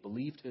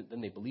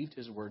 Then they believed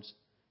his words,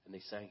 and they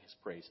sang his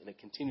praise. And it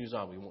continues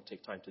on. We won't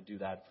take time to do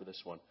that for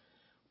this one.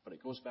 But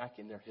it goes back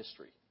in their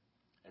history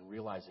and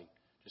realizing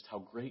just how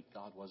great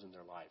God was in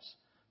their lives.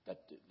 That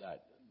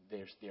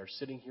they are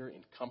sitting here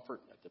in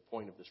comfort at the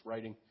point of this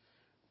writing,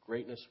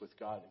 greatness with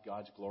God,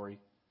 God's glory,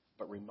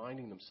 but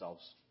reminding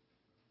themselves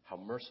how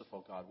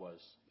merciful God was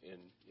in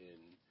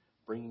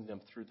bringing them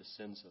through the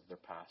sins of their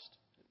past.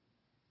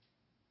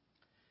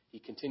 He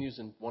continues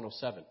in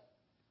 107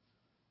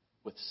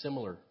 with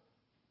similar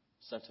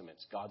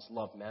sentiments, God's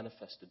love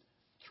manifested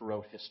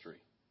throughout history.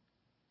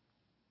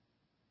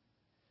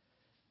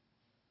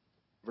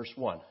 Verse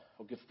 1,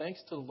 "Oh, give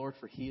thanks to the Lord,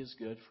 for he is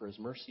good, for his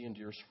mercy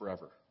endures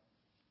forever.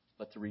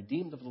 Let the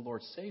redeemed of the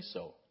Lord say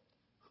so,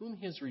 whom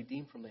he has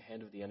redeemed from the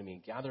hand of the enemy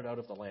and gathered out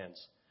of the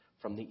lands,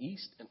 from the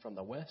east and from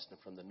the west and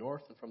from the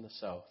north and from the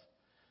south.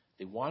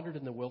 They wandered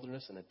in the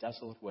wilderness in a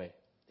desolate way.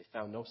 They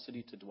found no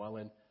city to dwell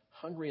in.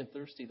 Hungry and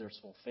thirsty, their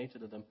soul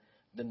fainted of them.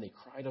 Then they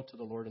cried out to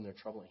the Lord in their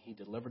trouble, and he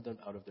delivered them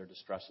out of their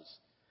distresses.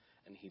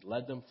 And he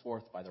led them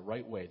forth by the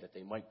right way, that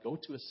they might go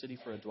to a city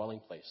for a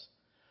dwelling place.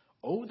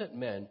 Oh, that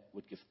men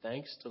would give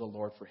thanks to the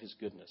Lord for his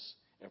goodness,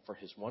 and for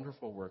his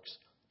wonderful works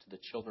to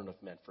the children of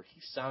men. For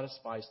he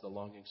satisfies the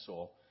longing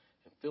soul,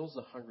 and fills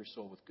the hungry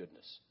soul with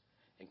goodness.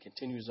 And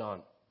continues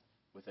on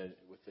with a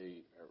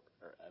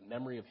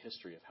memory of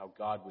history of how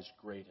God was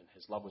great and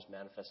his love was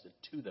manifested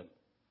to them.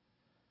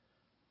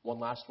 One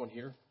last one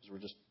here, as we're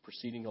just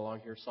proceeding along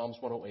here, Psalms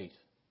 108.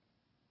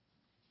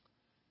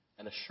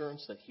 An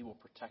assurance that he will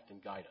protect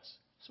and guide us.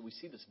 So we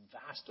see this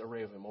vast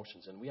array of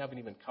emotions, and we haven't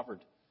even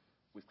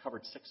we've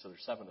covered 6 or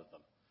 7 of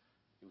them.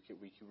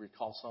 We can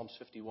recall Psalms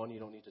 51, you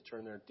don't need to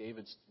turn there.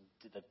 David's,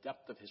 the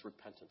depth of his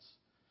repentance.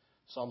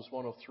 Psalms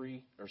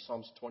 103, or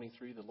Psalms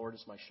 23, the Lord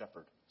is my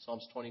shepherd.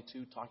 Psalms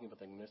 22, talking about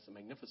the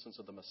magnificence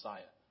of the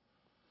Messiah.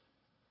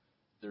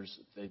 There's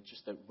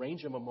just the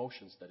range of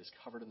emotions that is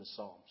covered in the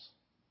Psalms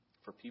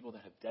for people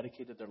that have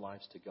dedicated their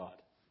lives to God.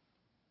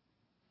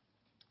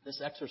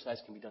 This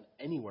exercise can be done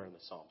anywhere in the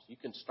Psalms. You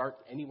can start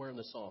anywhere in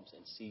the Psalms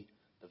and see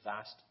the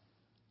vast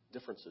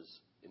differences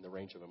in the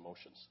range of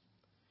emotions.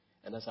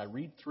 And as I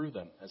read through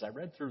them,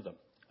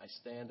 I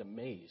stand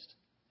amazed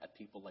at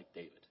people like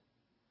David.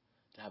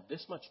 To have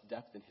this much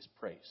depth in his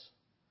praise,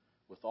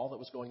 with all that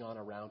was going on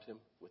around him,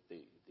 with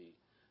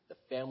the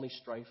family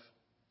strife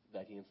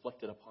that he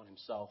inflicted upon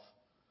himself,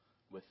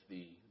 with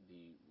the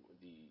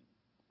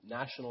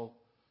national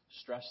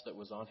stress that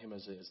was on him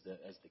as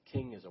the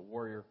king, as a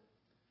warrior.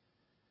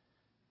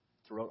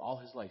 Throughout all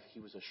his life,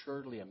 he was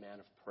assuredly a man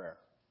of prayer.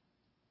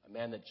 A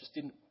man that just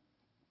didn't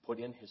put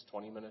in his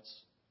 20 minutes,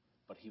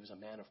 but he was a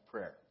man of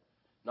prayer.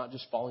 Not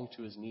just falling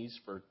to his knees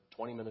for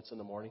 20 minutes in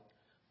the morning,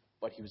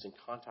 but he was in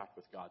contact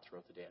with God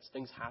throughout the day. As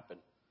things happen,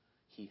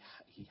 he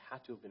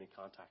had to have been in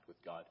contact with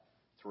God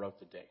throughout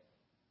the day.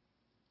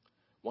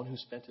 One who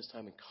spent his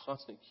time in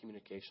constant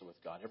communication with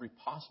God. Every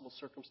possible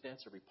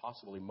circumstance, every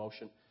possible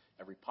emotion,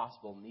 every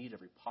possible need,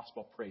 every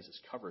possible praise is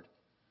covered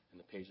in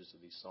the pages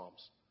of these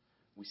Psalms.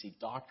 We see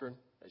doctrine.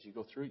 As you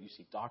go through it, you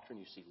see doctrine,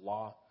 you see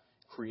law,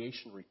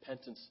 creation,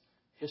 repentance,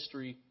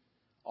 history,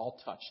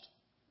 all touched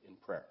in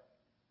prayer.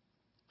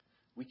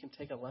 We can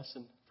take a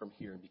lesson from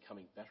here in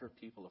becoming better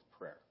people of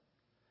prayer.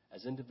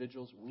 As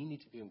individuals, we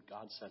need to be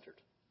God-centered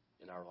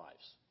in our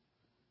lives.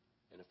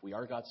 And if we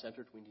are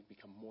God-centered, we need to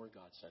become more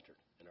God-centered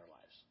in our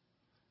lives.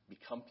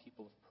 Become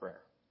people of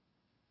prayer,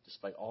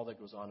 despite all that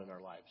goes on in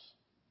our lives.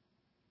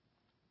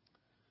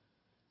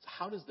 So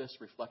how does this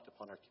reflect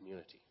upon our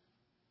community?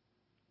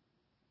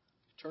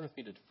 Turn with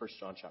me to 1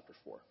 John chapter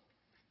 4.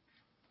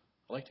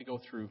 I'd like to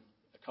go through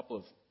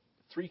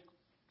 3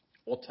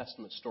 Old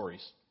Testament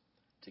stories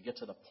to get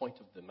to the point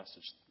of the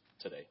message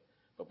today.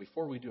 But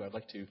before we do, I'd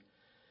like to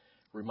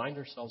remind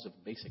ourselves of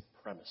the basic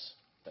premise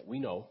that we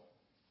know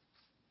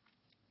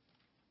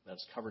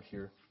that's covered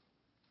here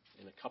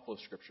in a couple of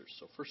scriptures.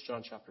 So 1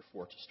 John chapter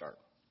 4 to start.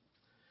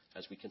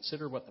 As we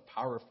consider what the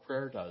power of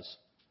prayer does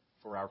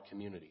for our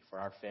community, for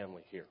our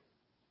family here.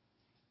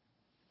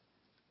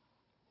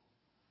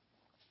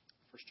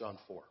 1 John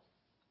 4,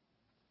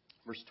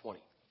 verse 20.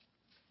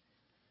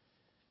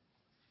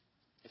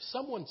 If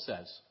someone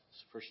says,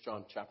 1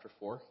 John chapter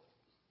 4,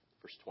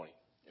 verse 20.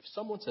 If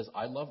someone says,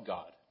 I love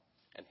God,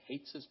 and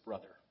hates his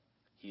brother,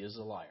 he is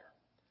a liar.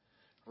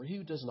 For he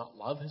who does not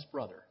love his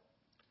brother,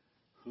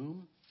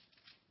 whom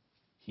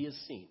he has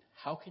seen,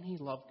 how can he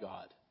love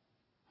God,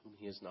 whom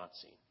he has not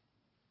seen?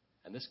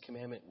 And this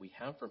commandment we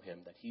have from him,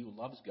 that he who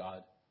loves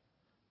God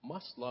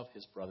must love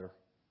his brother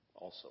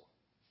also.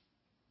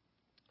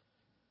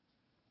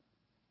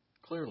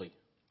 Clearly,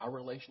 our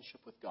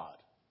relationship with God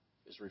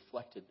is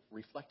reflected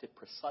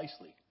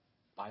precisely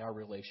by our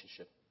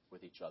relationship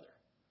with each other.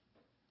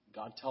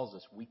 God tells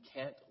us we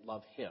can't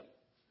love him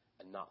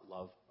and not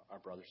love our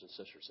brothers and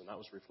sisters. And that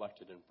was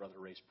reflected in Brother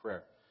Ray's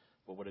prayer.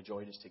 But what a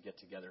joy it is to get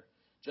together,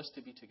 just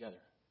to be together.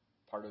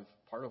 Part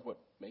of what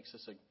makes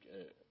us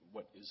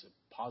what is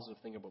a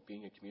positive thing about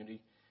being a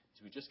community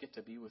is we just get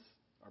to be with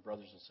our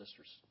brothers and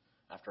sisters.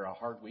 After a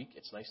hard week,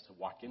 it's nice to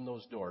walk in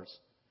those doors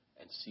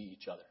and see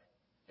each other.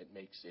 It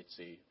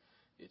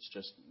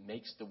just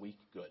makes the week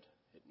good.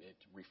 It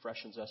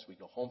refreshes us. We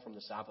go home from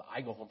the Sabbath. I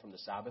go home from the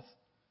Sabbath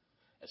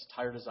as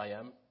tired as I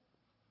am,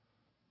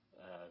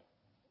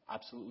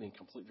 absolutely and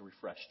completely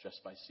refreshed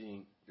just by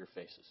seeing your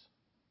faces.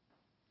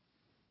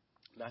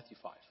 Matthew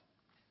 5.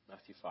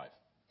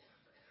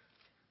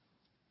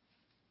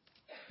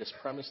 This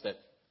premise that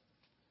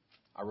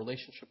our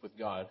relationship with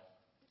God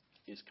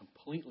is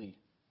completely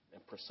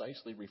and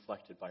precisely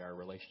reflected by our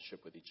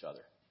relationship with each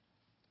other.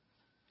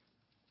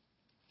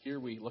 Here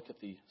we look at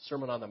the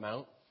Sermon on the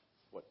Mount,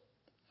 what,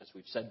 as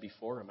we've said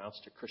before, amounts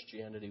to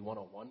Christianity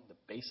 101, the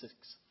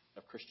basics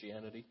of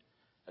Christianity,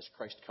 as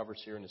Christ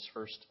covers here in his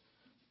first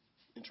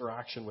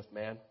interaction with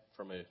man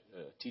from a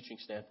teaching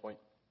standpoint.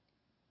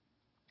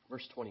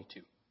 Verse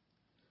 22.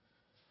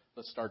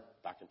 Let's start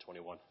back in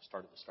 21.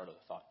 Start at the start of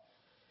the thought.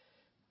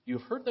 You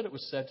have heard that it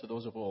was said to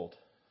those of old,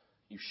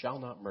 you shall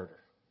not murder.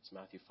 It's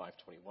Matthew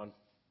 5:21.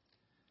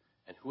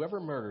 And whoever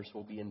murders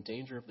will be in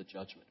danger of the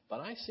judgment. But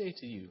I say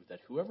to you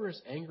that whoever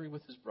is angry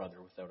with his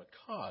brother without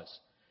a cause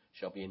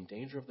shall be in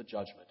danger of the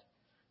judgment.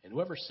 And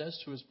whoever says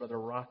to his brother,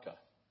 Raca,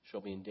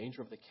 shall be in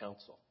danger of the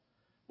council.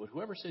 But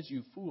whoever says,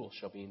 you fool,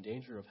 shall be in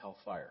danger of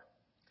hellfire.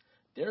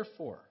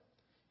 Therefore,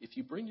 if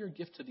you bring your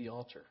gift to the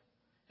altar,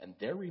 and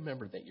there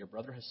remember that your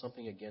brother has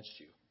something against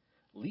you,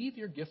 leave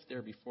your gift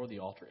there before the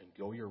altar and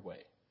go your way.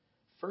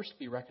 First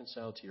be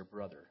reconciled to your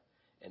brother,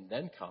 and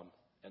then come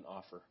and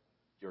offer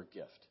your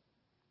gift.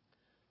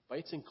 By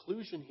its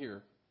inclusion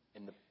here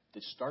in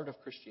the start of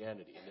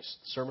Christianity, in this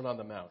Sermon on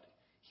the Mount,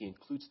 he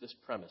includes this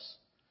premise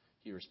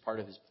here as part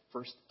of his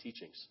first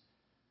teachings.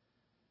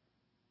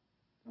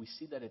 We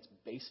see that it's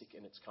basic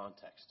in its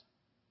context,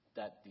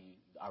 that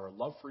our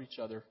love for each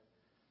other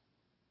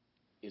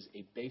is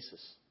a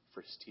basis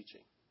for his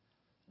teaching,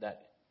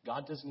 that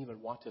God doesn't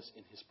even want us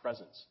in his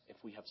presence if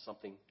we have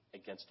something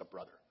against a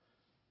brother,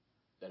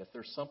 that if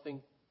there's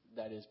something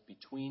that is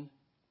between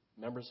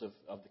members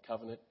of the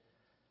covenant,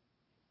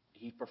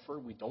 he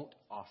preferred we don't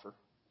offer,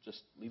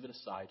 just leave it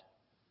aside,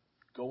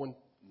 go and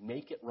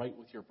make it right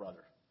with your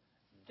brother,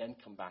 then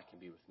come back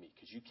and be with me,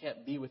 because you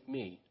can't be with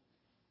me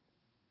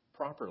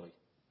properly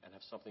and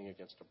have something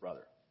against a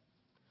brother.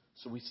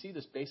 So we see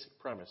this basic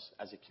premise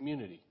as a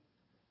community,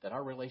 that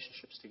our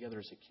relationships together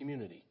as a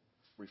community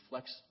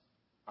reflects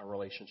our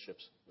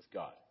relationships with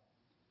God.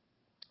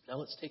 Now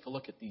let's take a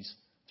look at these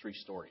three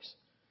stories.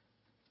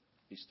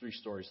 These three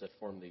stories that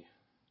form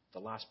the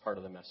last part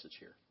of the message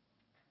here.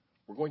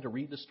 We're going to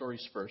read the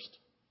stories first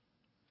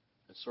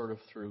and sort of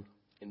through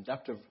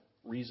inductive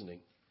reasoning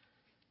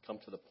come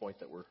to the point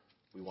that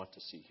we want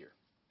to see here.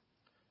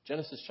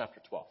 Genesis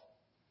chapter 12.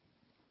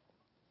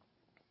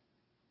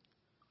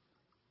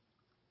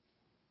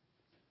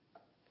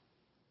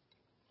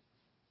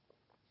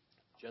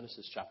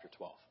 Genesis chapter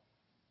 12.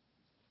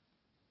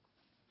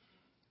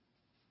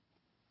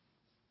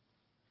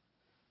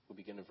 We'll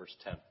begin in verse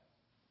 10.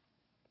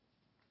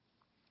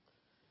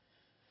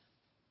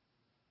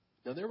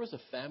 Now there was a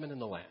famine in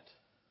the land.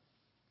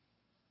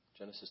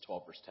 Genesis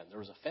 12, verse 10. There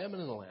was a famine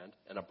in the land,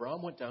 and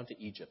Abram went down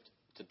to Egypt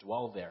to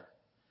dwell there,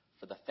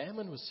 for the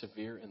famine was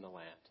severe in the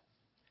land.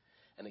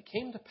 And it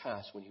came to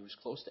pass when he was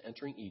close to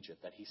entering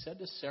Egypt that he said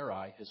to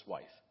Sarai, his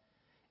wife,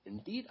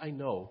 Indeed, I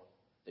know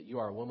that you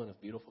are a woman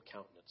of beautiful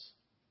countenance.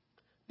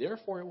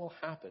 Therefore it will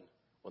happen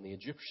when the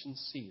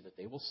Egyptians see that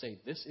they will say,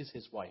 This is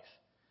his wife,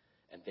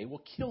 and they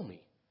will kill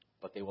me,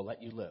 but they will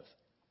let you live.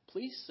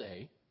 Please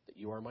say that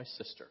you are my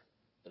sister,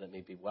 that it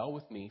may be well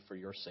with me for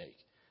your sake,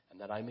 and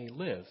that I may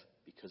live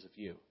because of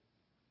you.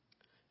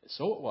 And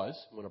so it was,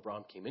 when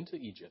Abram came into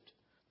Egypt,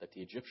 that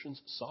the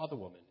Egyptians saw the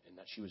woman, and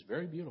that she was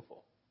very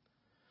beautiful.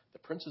 The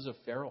princes of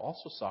Pharaoh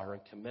also saw her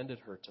and commended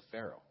her to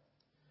Pharaoh.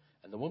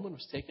 And the woman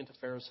was taken to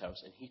Pharaoh's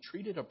house, and he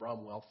treated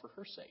Abram well for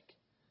her sake.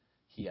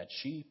 He had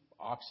sheep,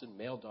 oxen,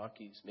 male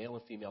donkeys, male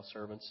and female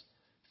servants,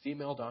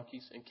 female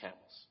donkeys, and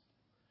camels.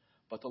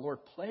 But the Lord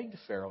plagued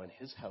Pharaoh and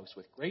his house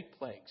with great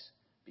plagues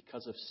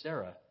because of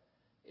Sarah,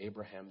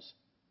 Abraham's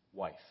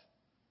wife.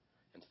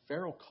 And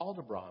Pharaoh called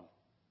Abram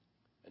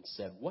and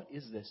said, What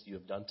is this you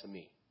have done to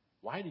me?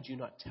 Why did you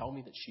not tell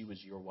me that she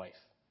was your wife?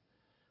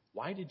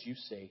 Why did you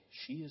say,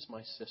 She is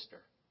my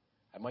sister?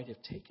 I might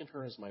have taken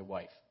her as my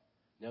wife.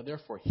 Now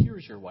therefore, here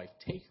is your wife.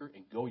 Take her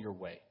and go your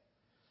way.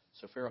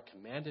 So Pharaoh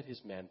commanded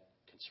his men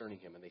concerning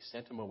him, and they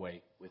sent him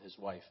away with his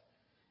wife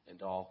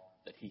and all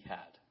that he had.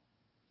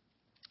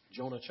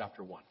 Jonah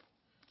chapter 1.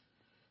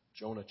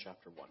 Jonah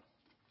chapter 1.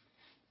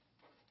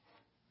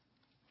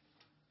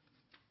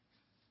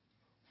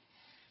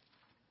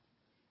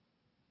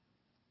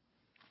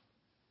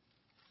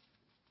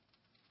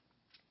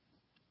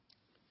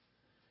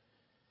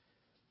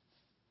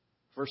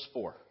 Verse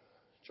 4.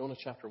 Jonah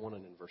chapter 1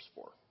 and in verse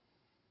 4.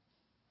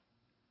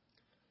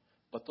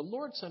 But the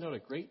Lord sent out a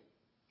great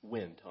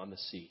wind on the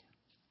sea,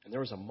 and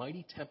there was a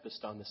mighty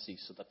tempest on the sea,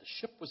 so that the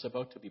ship was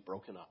about to be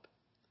broken up.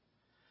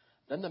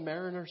 Then the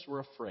mariners were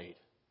afraid,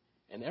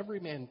 and every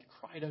man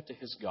cried out to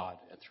his God,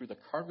 and threw the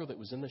cargo that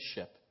was in the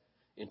ship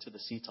into the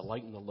sea to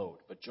lighten the load.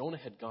 But Jonah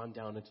had gone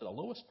down into the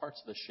lowest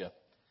parts of the ship,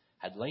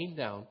 had lain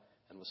down,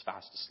 and was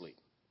fast asleep.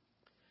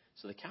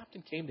 So the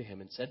captain came to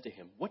him and said to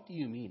him, What do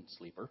you mean,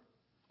 sleeper?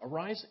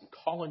 Arise and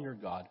call on your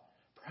God.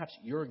 Perhaps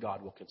your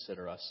God will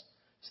consider us,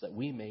 so that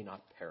we may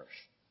not perish.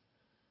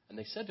 And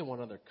they said to one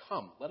another,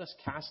 Come, let us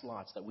cast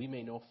lots, that we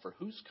may know for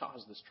whose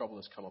cause this trouble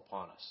has come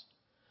upon us.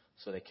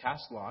 So they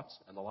cast lots,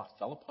 and the lot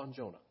fell upon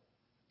Jonah.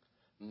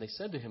 And they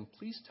said to him,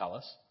 Please tell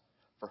us,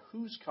 for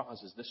whose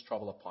cause is this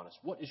trouble upon us?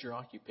 What is your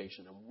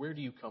occupation, and where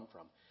do you come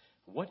from?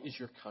 What is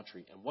your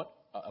country, and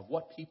of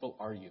what people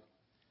are you?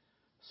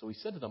 So he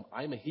said to them,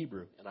 I am a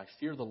Hebrew, and I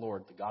fear the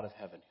Lord, the God of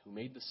heaven, who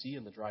made the sea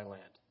and the dry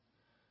land.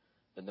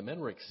 Then the men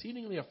were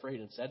exceedingly afraid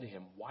and said to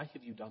him, Why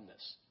have you done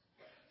this?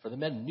 For the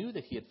men knew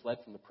that he had fled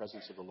from the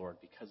presence of the Lord,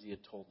 because he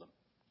had told them.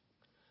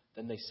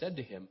 Then they said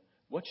to him,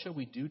 What shall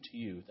we do to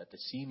you that the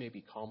sea may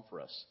be calm for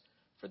us?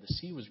 for the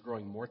sea was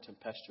growing more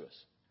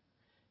tempestuous.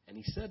 And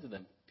he said to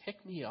them,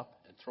 "Pick me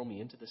up and throw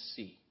me into the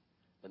sea.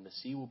 Then the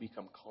sea will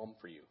become calm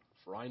for you,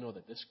 for I know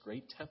that this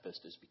great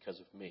tempest is because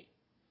of me."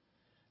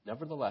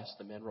 Nevertheless,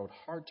 the men rowed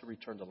hard to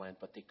return to land,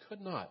 but they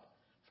could not,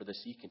 for the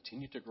sea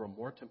continued to grow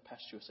more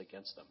tempestuous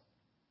against them.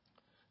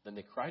 Then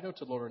they cried out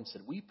to the Lord and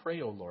said, "We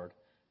pray, O Lord,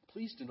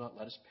 please do not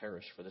let us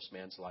perish for this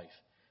man's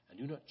life, and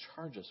do not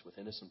charge us with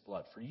innocent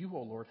blood. For you,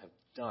 O Lord, have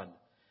done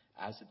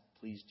as it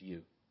pleased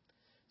you."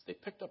 So they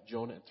picked up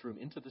Jonah and threw him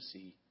into the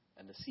sea,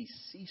 and the sea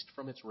ceased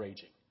from its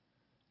raging.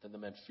 Then the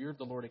men feared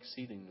the Lord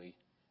exceedingly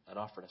and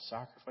offered a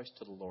sacrifice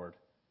to the Lord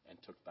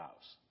and took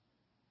vows.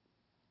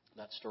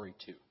 That's story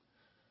 2.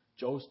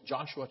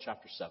 Joshua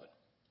chapter 7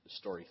 is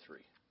story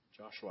 3.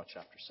 Joshua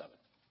chapter 7.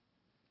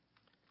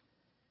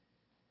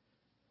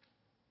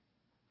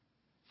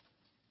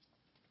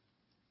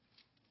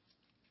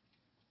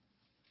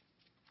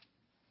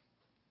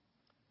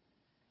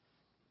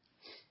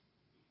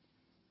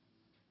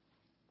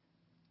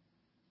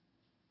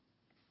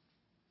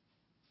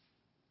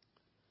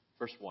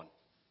 Verse 1.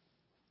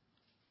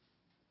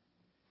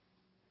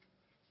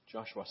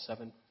 Joshua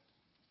 7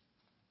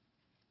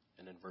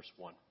 and in verse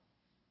 1.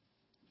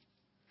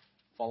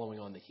 Following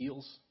on the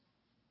heels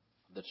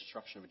of the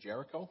destruction of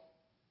Jericho,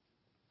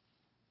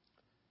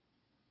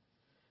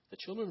 the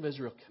children of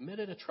Israel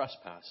committed a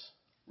trespass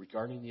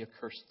regarding the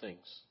accursed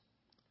things.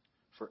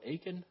 For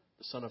Achan,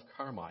 the son of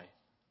Carmi,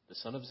 the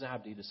son of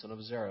Zabdi, the son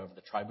of Zerah of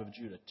the tribe of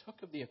Judah,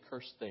 took of the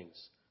accursed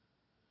things.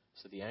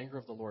 So the anger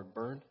of the Lord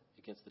burned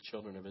against the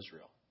children of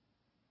Israel.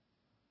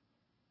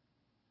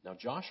 Now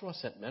Joshua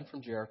sent men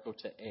from Jericho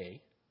to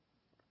Ai,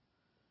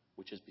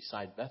 which is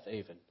beside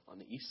Beth-aven, on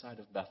the east side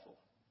of Bethel,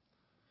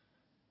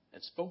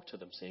 and spoke to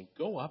them, saying,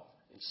 "Go up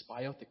and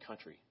spy out the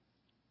country."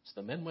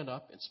 So the men went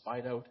up and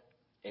spied out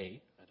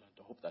Ai.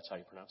 I hope that's how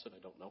you pronounce it. I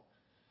don't know.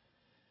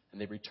 And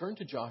they returned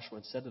to Joshua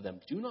and said to them,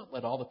 "Do not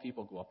let all the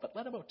people go up, but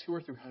let about 200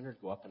 or 300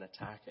 go up and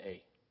attack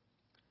Ai.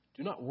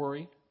 Do not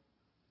weary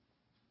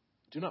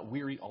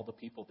all the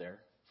people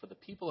there, for the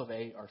people of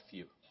Ai are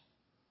few."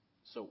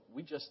 So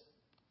we just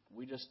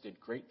did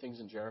great things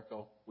in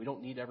Jericho. We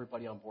don't need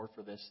everybody on board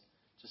for this.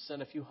 Just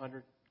send a few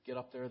hundred, get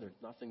up there.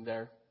 There's nothing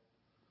there.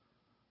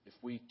 If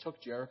we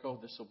took Jericho,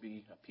 this will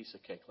be a piece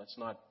of cake. Let's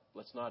not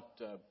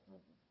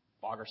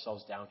bog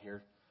ourselves down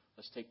here.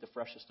 Let's take the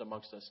freshest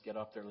amongst us, get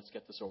up there, let's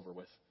get this over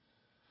with.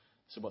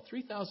 So about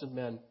 3,000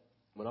 men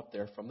went up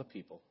there from the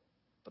people,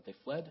 but they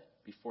fled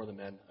before the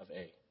men of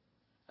Ai.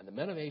 And the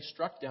men of Ai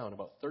struck down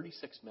about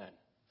 36 men,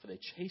 for they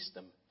chased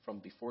them from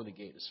before the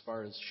gate as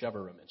far as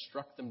Shebarim and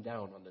struck them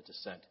down on the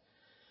descent.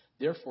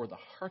 Therefore the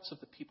hearts of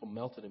the people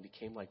melted and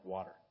became like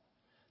water.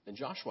 Then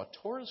Joshua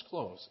tore his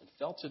clothes and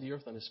fell to the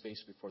earth on his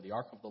face before the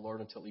ark of the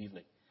Lord until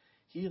evening,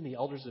 he and the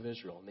elders of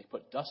Israel, and they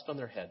put dust on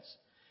their heads.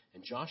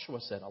 And Joshua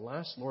said,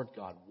 "Alas, Lord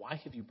God, why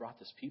have you brought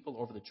this people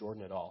over the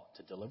Jordan at all?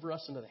 To deliver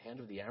us into the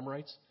hand of the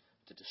Amorites?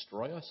 To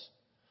destroy us?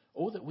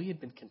 Oh, that we had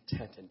been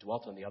content and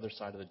dwelt on the other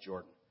side of the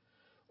Jordan.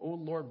 Oh,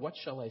 Lord, what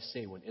shall I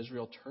say when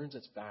Israel turns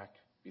its back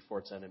before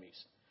its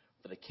enemies?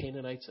 For the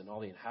Canaanites and all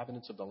the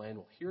inhabitants of the land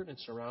will hear it and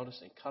surround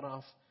us and cut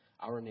off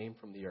our name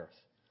from the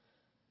earth.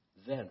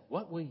 Then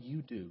what will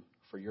you do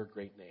for your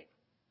great name?"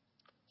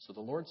 So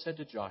the Lord said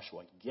to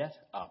Joshua, "Get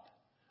up.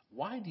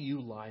 Why do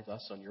you lie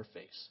thus on your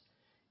face?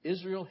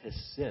 Israel has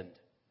sinned,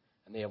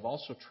 and they have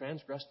also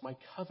transgressed my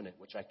covenant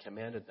which I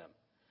commanded them.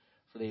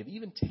 For they have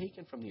even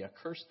taken from the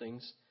accursed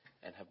things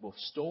and have both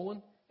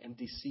stolen and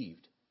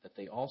deceived, that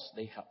they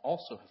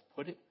also have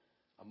put it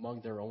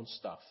among their own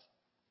stuff.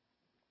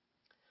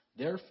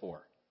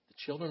 Therefore, the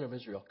children of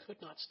Israel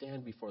could not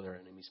stand before their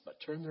enemies,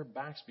 but turned their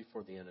backs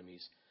before the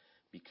enemies,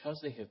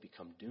 because they have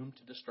become doomed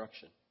to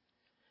destruction.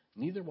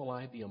 Neither will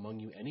I be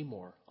among you any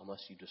more,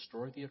 unless you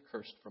destroy the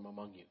accursed from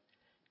among you.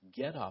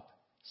 Get up,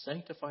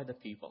 sanctify the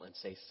people, and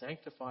say,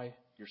 'Sanctify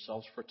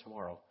yourselves for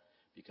tomorrow,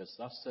 because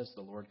thus says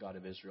the Lord God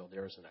of Israel,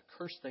 there is an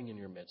accursed thing in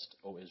your midst,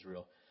 O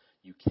Israel.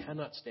 You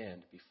cannot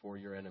stand before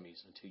your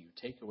enemies until you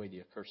take away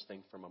the accursed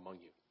thing from among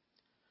you.'"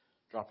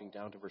 Dropping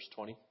down to verse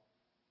 20.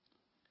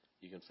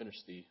 You can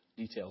finish the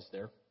details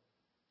there.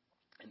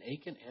 "And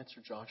Achan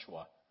answered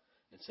Joshua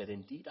and said,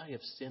 'Indeed, I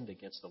have sinned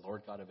against the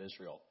Lord God of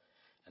Israel,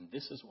 and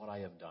this is what I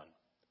have done.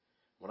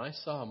 When I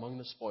saw among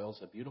the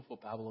spoils a beautiful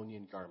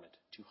Babylonian garment,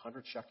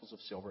 200 shekels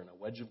of silver, and a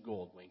wedge of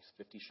gold weighing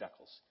 50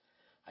 shekels,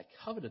 I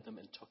coveted them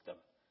and took them,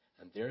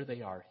 and there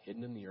they are,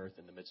 hidden in the earth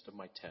in the midst of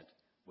my tent,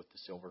 with the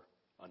silver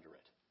under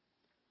it.'"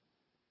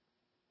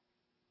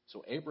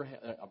 So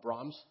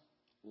Abram's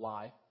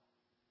lie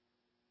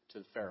to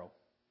the Pharaoh,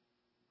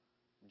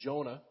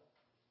 Jonah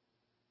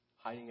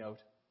hiding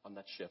out on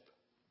that ship,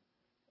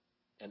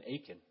 and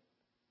Achan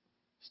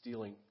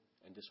stealing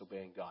and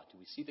disobeying God. Do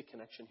we see the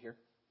connection here?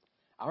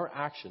 Our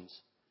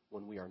actions,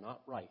 when we are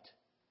not right,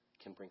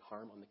 can bring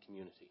harm on the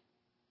community.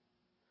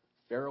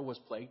 Pharaoh was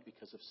plagued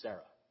because of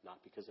Sarah,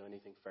 not because of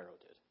anything Pharaoh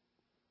did.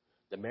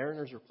 The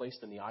mariners were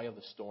placed in the eye of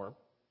the storm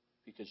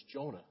because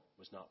Jonah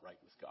was not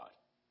right with God.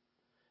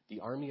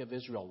 The army of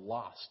Israel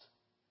lost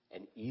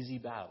an easy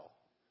battle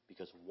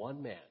because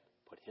one man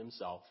put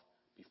himself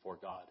before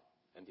God.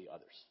 and the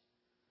others.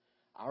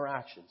 Our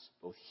actions,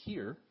 both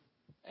here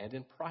and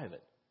in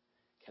private,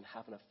 can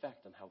have an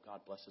effect on how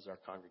God blesses our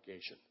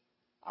congregation,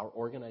 our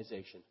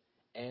organization,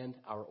 and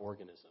our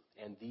organism,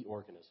 and the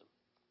organism.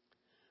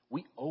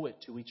 We owe it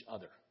to each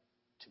other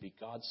to be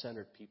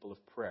God-centered people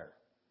of prayer,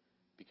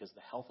 because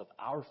the health of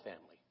our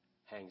family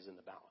hangs in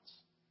the balance.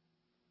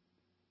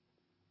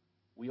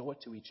 We owe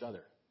it to each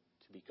other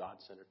to be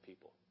God-centered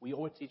people. We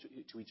owe it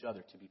to each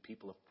other to be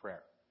people of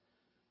prayer.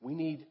 We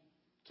need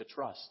to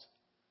trust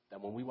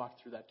that when we walk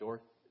through that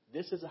door,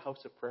 this is a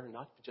house of prayer,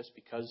 not just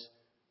because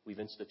we've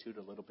instituted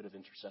a little bit of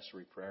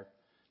intercessory prayer,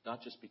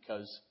 not just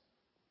because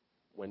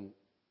when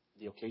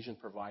the occasion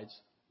provides,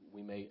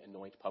 we may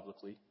anoint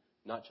publicly,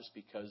 not just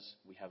because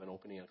we have an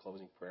opening and a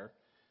closing prayer,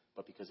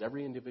 but because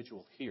every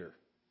individual here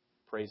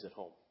prays at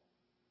home.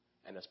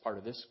 And as part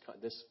of this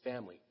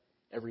family,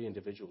 every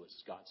individual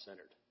is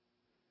God-centered.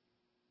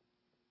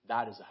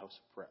 That is a house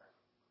of prayer.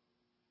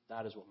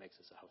 That is what makes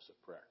us a house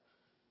of prayer.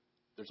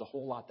 There's a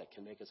whole lot that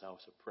can make us a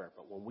house of prayer,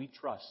 but when we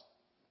trust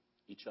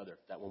each other,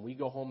 that when we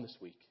go home this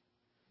week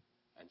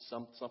and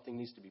something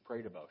needs to be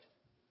prayed about,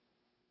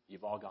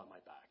 you've all got my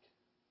back.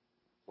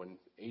 When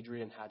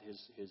Adrian had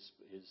his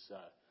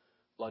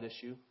blood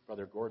issue,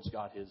 Brother Gord's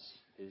got his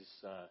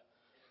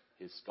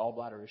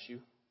gallbladder issue,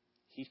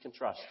 he can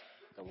trust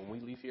that when we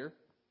leave here,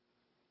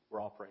 we're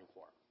all praying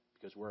for him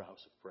because we're a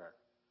house of prayer.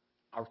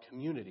 Our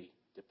community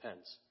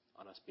depends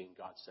on us being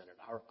God-centered.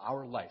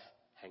 Our life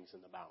hangs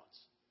in the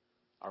balance.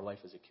 Our life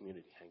as a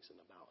community hangs in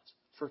the balance.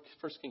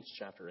 1 Kings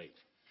chapter 8.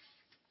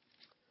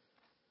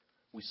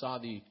 We saw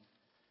the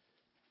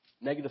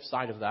negative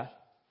side of that.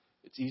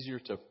 It's easier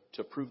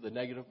to prove the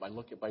negative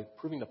by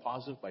proving the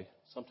positive by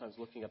sometimes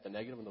looking at the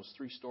negative. And those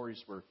three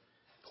stories were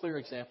clear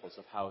examples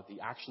of how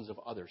the actions of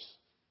others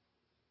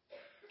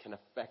can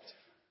affect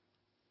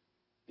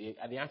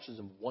the actions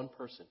of one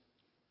person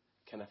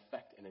can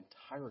affect an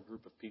entire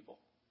group of people.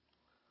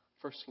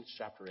 1 Kings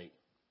chapter 8.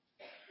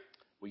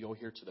 We go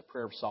here to the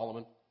prayer of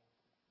Solomon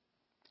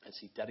as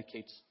he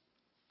dedicates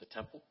the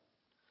temple.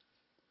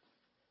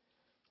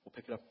 We'll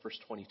pick it up verse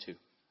 22.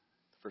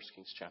 1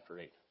 Kings chapter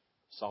 8.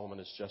 Solomon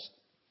has just,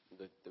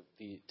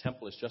 the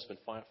temple has just been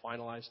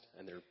finalized,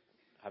 and they're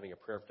having a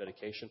prayer of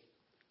dedication.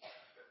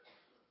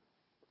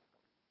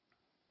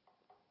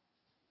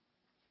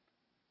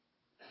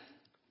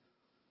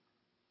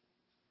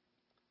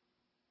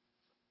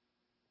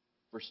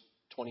 Verse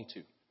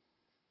 22.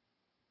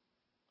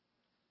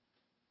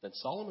 Then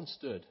Solomon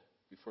stood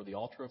before the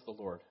altar of the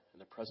Lord in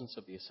the presence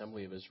of the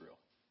assembly of Israel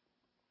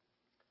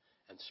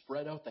and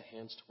spread out the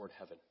hands toward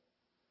heaven.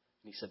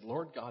 And he said,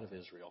 Lord God of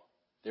Israel,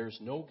 there is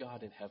no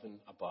God in heaven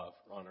above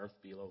or on earth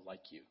below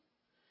like you,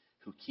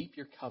 who keep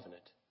your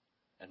covenant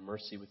and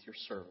mercy with your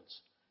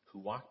servants, who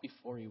walk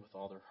before you with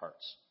all their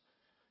hearts.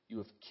 You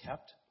have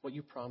kept what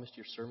you promised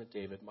your servant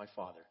David, my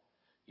father.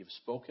 You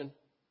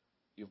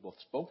have both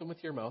spoken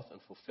with your mouth and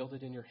fulfilled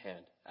it in your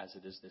hand, as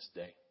it is this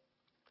day.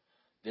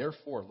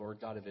 Therefore, Lord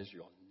God of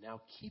Israel,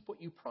 now keep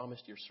what you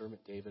promised your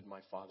servant David, my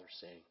father,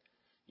 saying,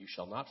 you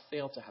shall not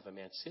fail to have a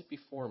man sit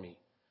before me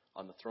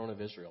on the throne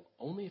of Israel,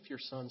 only if your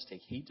sons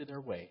take heed to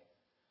their way,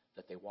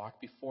 that they walk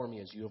before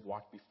me as you have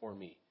walked before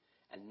me.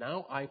 And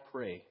now I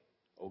pray,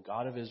 O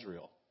God of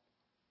Israel.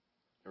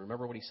 And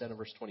remember what he said in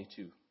verse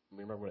 22.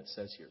 Remember what it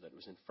says here, that it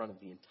was in front of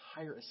the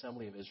entire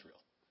assembly of Israel.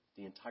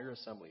 The entire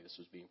assembly this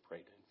was being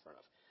prayed in front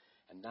of.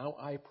 And now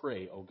I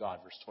pray, O God,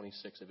 verse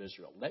 26 of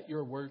Israel, let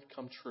your word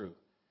come true,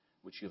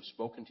 which you have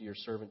spoken to your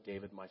servant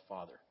David, my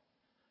father.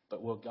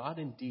 But will God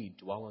indeed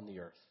dwell on the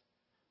earth?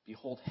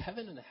 Behold,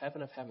 heaven and the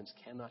heaven of heavens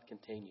cannot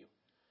contain you.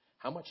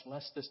 How much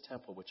less this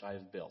temple which I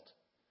have built?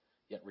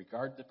 Yet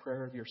regard the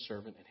prayer of your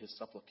servant and his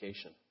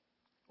supplication,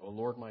 O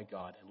Lord my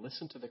God, and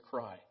listen to the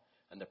cry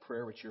and the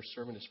prayer which your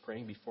servant is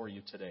praying before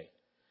you today,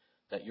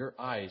 that your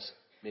eyes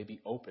may be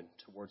open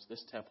towards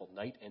this temple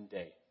night and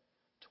day,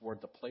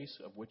 toward the place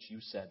of which you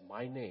said,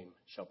 my name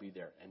shall be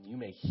there, and you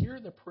may hear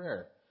the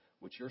prayer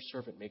which your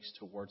servant makes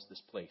towards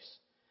this place.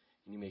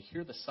 And you may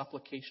hear the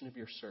supplication of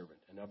your servant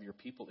and of your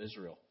people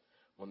Israel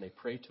when they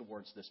pray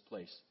towards this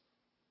place.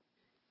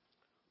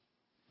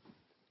 Hang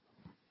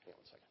on 1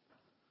 second.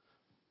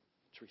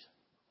 Teresa,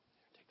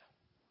 here, take that.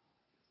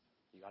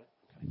 You got it?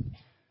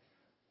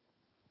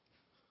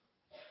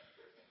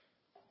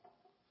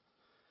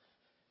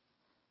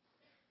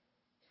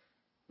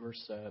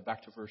 Okay.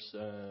 Back to verse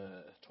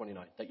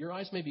 29. That your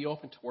eyes may be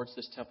open towards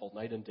this temple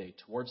night and day,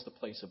 towards the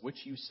place of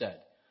which you said,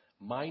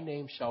 my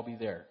name shall be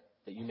there,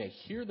 that you may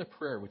hear the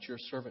prayer which your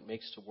servant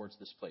makes towards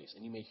this place,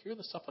 and you may hear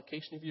the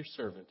supplication of your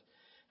servant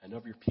and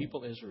of your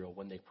people Israel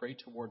when they pray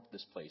toward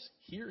this place,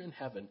 here in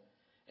heaven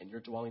and your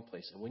dwelling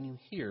place. And when you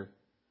hear,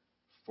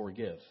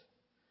 forgive.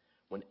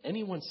 When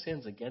anyone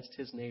sins against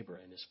his neighbor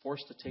and is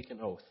forced to take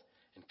an oath,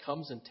 and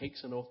comes and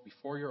takes an oath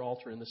before your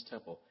altar in this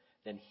temple,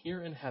 then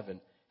hear in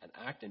heaven and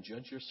act and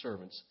judge your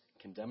servants,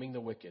 condemning the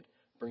wicked,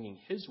 bringing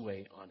his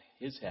way on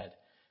his head,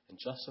 and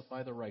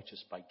justify the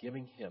righteous by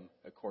giving him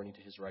according to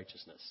his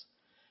righteousness.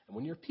 And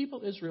when your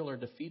people Israel are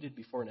defeated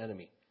before an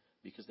enemy,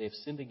 because they have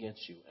sinned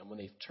against you, and when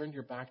they've turned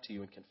your back to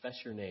you and confess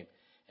your name,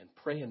 and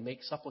pray and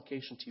make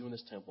supplication to you in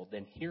this temple,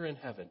 then hear in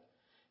heaven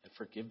and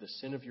forgive the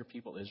sin of your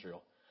people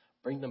Israel.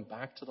 Bring them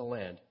back to the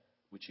land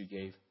which you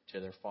gave to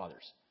their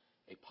fathers.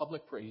 A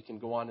public prayer. You can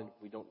go on, and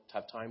we don't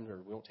have time, or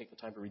we won't take the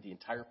time to read the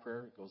entire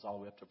prayer. It goes all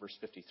the way up to verse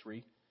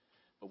 53.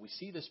 But we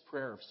see this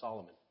prayer of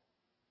Solomon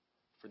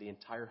for the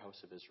entire house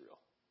of Israel.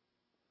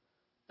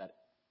 That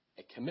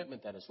a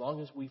commitment that as long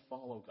as we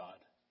follow God,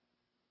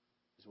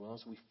 as well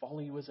as we follow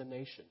you as a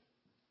nation,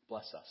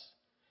 bless us.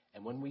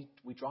 And when we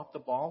drop the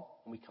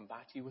ball and we come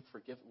back to you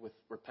with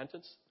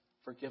repentance,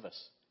 forgive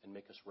us and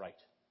make us right.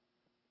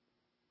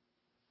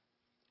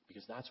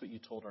 Because that's what you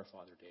told our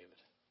father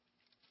David.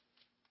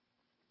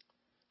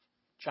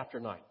 Chapter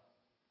 9.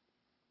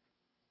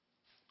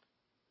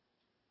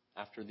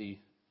 After the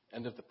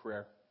end of the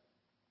prayer,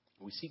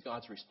 we see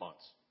God's response.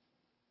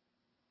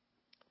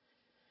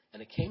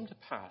 And it came to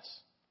pass,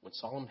 when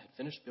Solomon had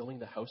finished building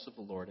the house of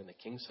the Lord and the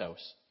king's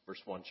house,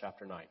 verse 1,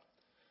 chapter 9,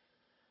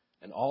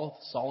 and all of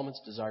Solomon's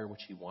desire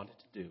which he wanted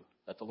to do,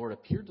 that the Lord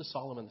appeared to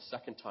Solomon the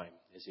second time,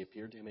 as he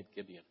appeared to him at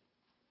Gibeon.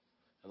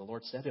 And the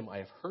Lord said to him, I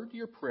have heard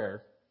your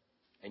prayer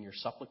and your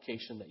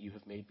supplication that you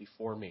have made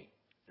before me.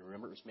 And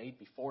remember, it was made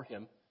before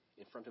him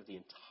in front of the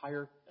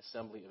entire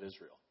assembly of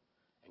Israel.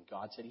 And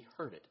God said he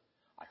heard it.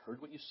 I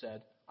heard what you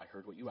said. I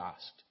heard what you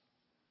asked.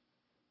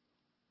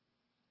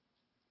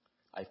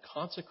 I've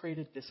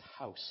consecrated this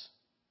house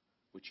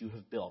which you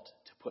have built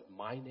to put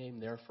my name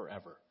there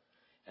forever,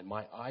 and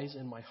my eyes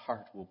and my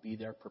heart will be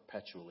there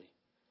perpetually.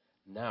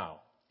 Now,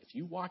 if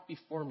you walk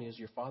before me as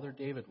your father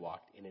David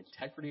walked, in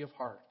integrity of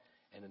heart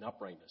and in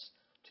uprightness,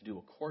 to do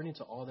according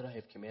to all that I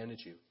have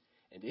commanded you,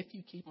 and if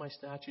you keep my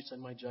statutes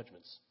and my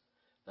judgments,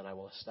 then I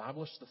will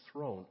establish the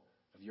throne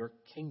of your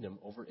kingdom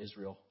over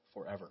Israel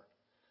forever.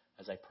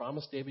 As I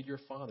promised David your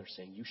father,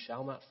 saying, you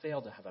shall not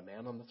fail to have a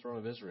man on the throne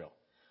of Israel.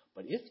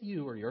 But if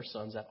you or your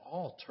sons at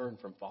all turn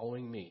from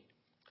following me,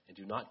 and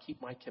do not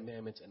keep my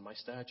commandments and my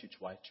statutes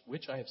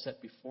which I have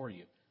set before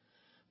you,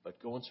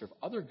 but go and serve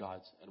other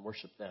gods and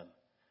worship them,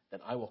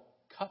 then I will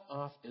cut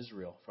off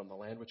Israel from the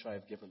land which I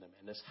have given them,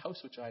 and this house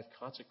which I have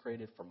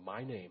consecrated for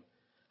my name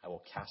I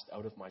will cast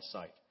out of my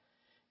sight.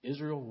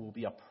 Israel will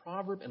be a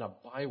proverb and a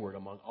byword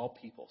among all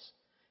peoples.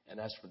 And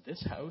as for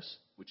this house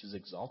which is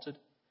exalted,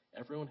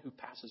 everyone who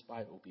passes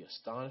by it will be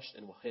astonished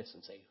and will hiss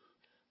and say,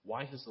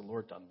 why has the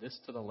Lord done this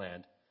to the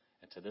land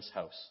and to this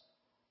house?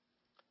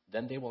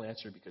 Then they will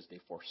answer, because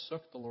they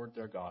forsook the Lord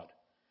their God,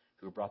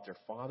 who brought their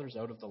fathers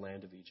out of the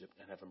land of Egypt,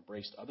 and have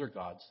embraced other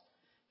gods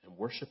and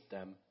worshipped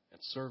them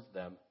and served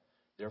them.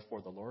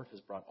 Therefore the Lord has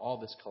brought all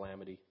this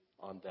calamity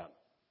on them.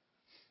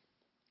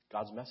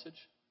 God's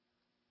message?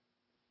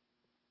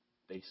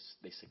 They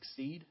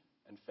succeed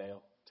and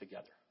fail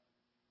together.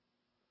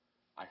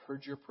 I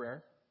heard your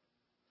prayer.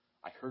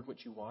 I heard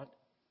what you want.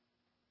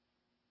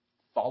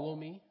 Follow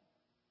me,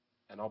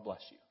 and I'll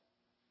bless you.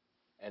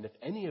 And if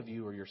any of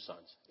you or your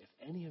sons,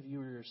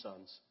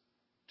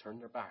 turn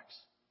their backs,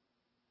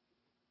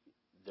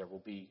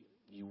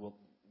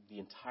 the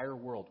entire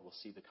world will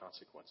see the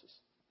consequences.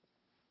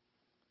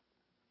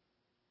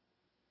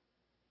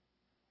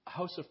 A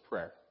house of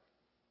prayer.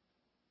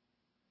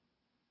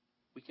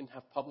 We can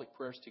have public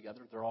prayers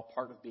together. They're all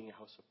part of being a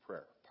house of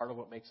prayer. Part of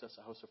what makes us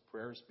a house of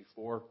prayer is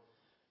before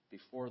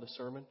the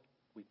sermon,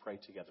 we pray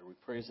together. We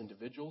pray as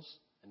individuals,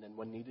 and then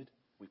when needed,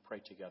 we pray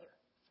together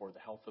for the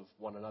health of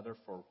one another,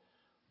 for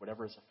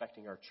whatever is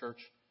affecting our church.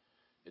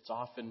 It's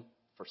often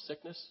for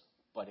sickness,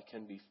 but it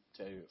can be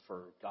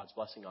for God's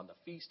blessing on the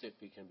feast. It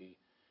can be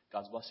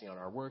God's blessing on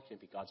our work. It can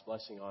be God's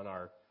blessing on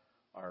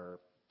our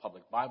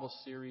public Bible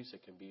series.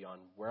 It can be on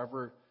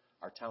wherever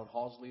our town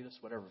halls lead us,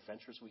 whatever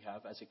ventures we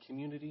have. As a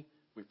community,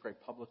 we pray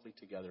publicly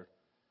together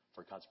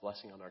for God's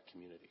blessing on our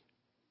community.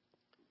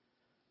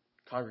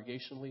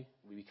 Congregationally,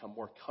 we become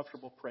more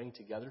comfortable praying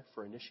together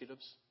for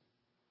initiatives,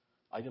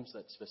 items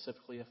that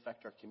specifically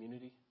affect our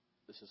community.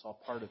 This is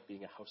all part of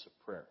being a house of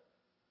prayer.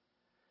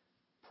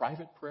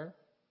 Private prayer,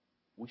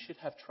 we should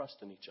have trust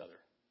in each other,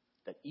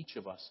 that each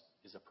of us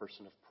is a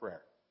person of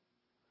prayer.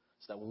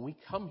 So that when we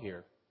come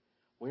here,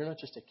 we're not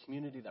just a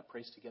community that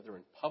prays together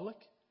in public,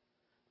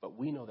 but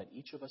we know that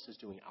each of us is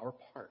doing our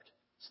part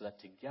so that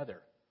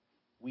together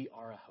we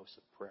are a house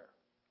of prayer.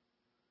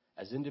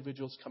 As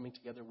individuals coming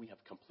together, we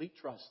have complete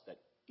trust that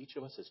each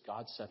of us is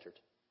God-centered.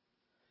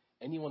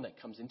 Anyone that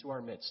comes into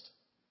our midst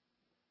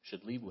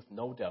should leave with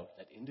no doubt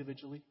that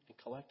individually and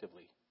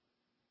collectively,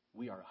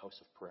 we are a house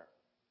of prayer.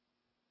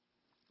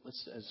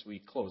 As we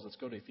close, let's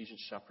go to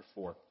Ephesians chapter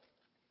 4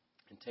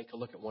 and take a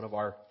look at one of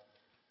our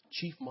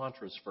chief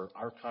mantras for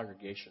our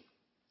congregation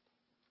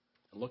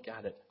and look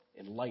at it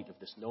in light of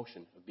this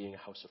notion of being a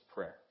house of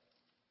prayer.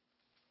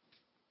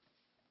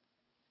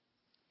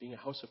 Being a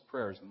house of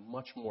prayer is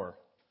much more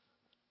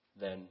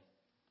than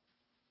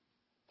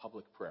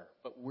public prayer,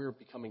 but we're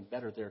becoming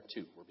better there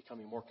too. We're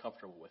becoming more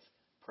comfortable with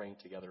praying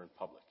together in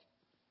public.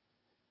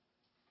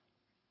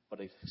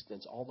 But it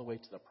extends all the way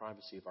to the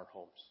privacy of our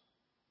homes.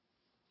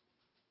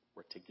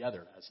 We're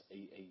together as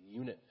a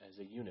unit,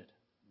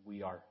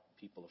 we are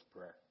people of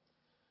prayer.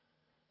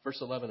 Verse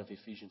 11 of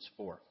Ephesians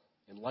 4,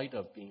 in light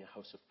of being a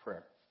house of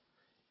prayer,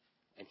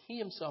 he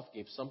himself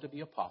gave some to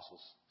be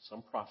apostles,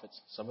 some prophets,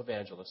 some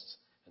evangelists,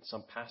 and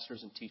some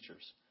pastors and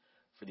teachers,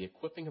 for the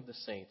equipping of the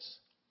saints,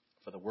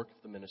 for the work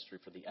of the ministry,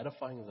 for the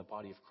edifying of the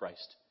body of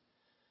Christ,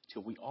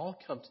 till we all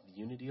come to the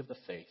unity of the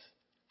faith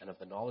and of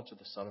the knowledge of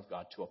the Son of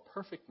God, to a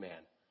perfect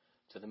man,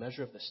 to the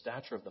measure of the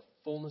stature of the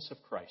fullness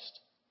of Christ,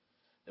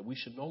 that we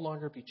should no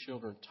longer be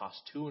children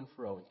tossed to and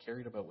fro and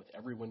carried about with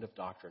every wind of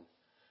doctrine,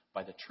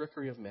 by the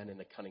trickery of men and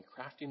the cunning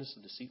craftiness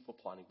of deceitful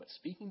plotting, but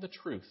speaking the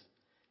truth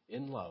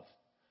in love,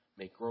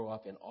 may grow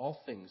up in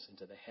all things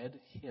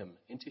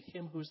into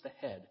him who is the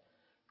head,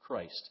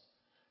 Christ,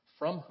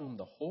 from whom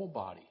the whole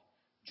body,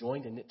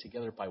 joined and knit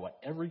together by what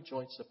every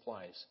joint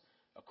supplies,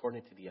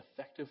 according to the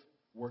effective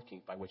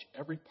working by which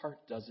every part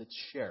does its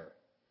share,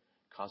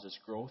 causes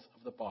growth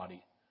of the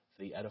body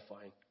for the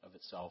edifying of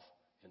itself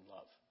in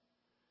love.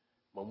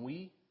 When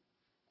we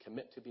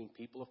commit to being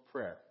people of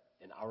prayer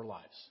in our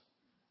lives,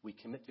 we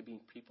commit to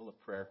being people of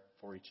prayer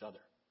for each other,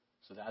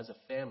 so that as a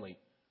family,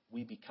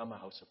 we become a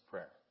house of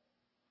prayer.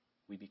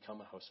 We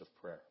become a house of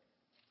prayer.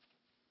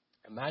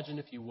 Imagine,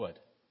 if you would,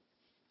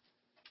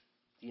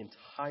 the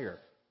entire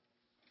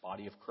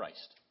body of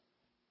Christ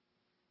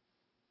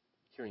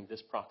hearing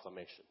this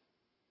proclamation.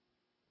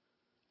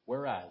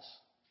 Whereas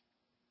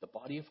the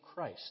body of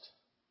Christ,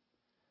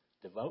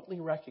 devoutly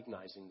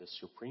recognizing the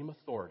supreme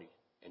authority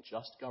and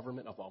just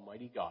government of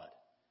Almighty God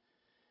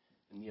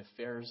in the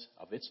affairs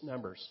of its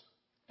members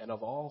and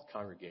of all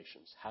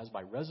congregations, has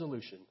by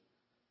resolution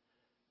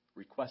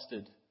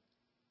requested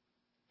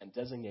and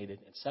designated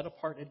and set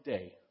apart a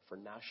day for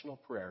national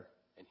prayer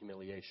and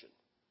humiliation.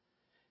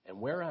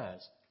 And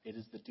whereas it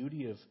is the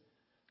duty of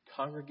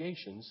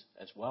congregations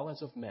as well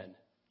as of men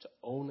to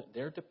own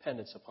their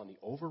dependence upon the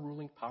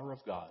overruling power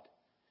of God,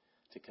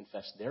 to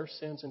confess their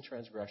sins and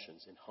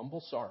transgressions in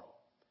humble sorrow,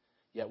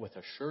 yet with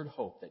assured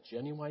hope that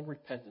genuine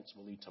repentance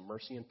will lead to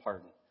mercy and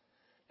pardon,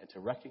 and to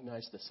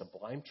recognize the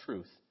sublime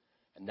truth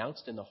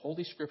announced in the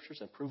Holy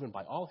Scriptures and proven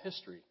by all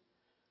history,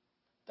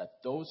 that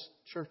those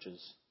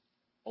churches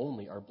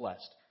only are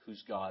blessed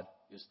whose God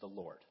is the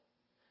Lord.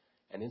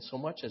 And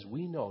insomuch as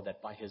we know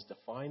that by his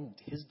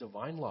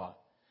divine law,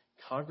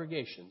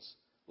 congregations,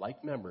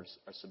 like members,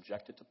 are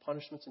subjected to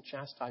punishments and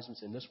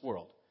chastisements in this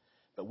world,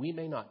 but we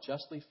may not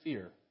justly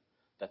fear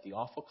that the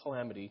awful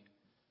calamity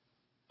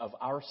of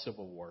our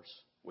civil wars,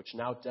 which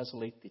now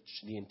desolate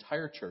the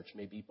entire church,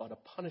 may be but a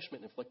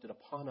punishment inflicted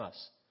upon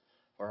us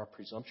for our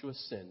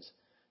presumptuous sins,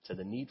 to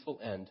the needful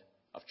end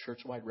of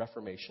church-wide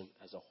reformation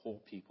as a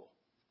whole people.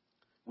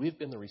 We have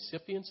been the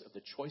recipients of the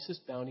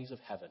choicest bounties of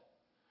heaven.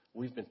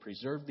 We've been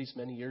preserved these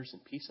many years in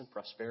peace and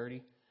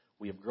prosperity.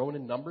 We have grown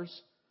in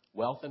numbers,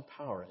 wealth, and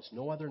power as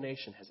no other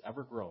nation has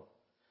ever grown.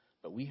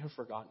 But we have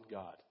forgotten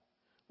God.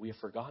 We have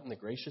forgotten the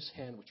gracious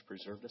hand which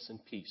preserved us in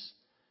peace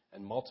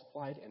and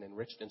multiplied and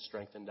enriched and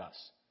strengthened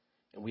us.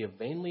 And we have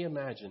vainly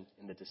imagined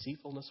in the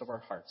deceitfulness of our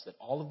hearts that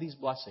all of these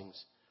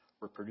blessings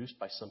were produced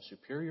by some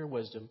superior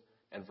wisdom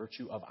and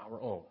virtue of our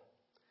own.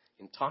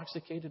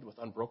 Intoxicated with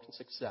unbroken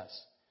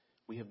success,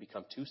 we have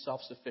become too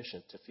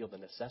self-sufficient to feel the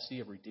necessity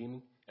of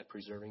redeeming and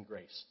preserving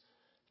grace,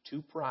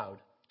 too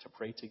proud to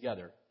pray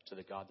together to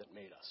the God that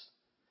made us.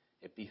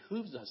 It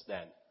behooves us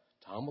then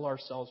to humble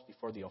ourselves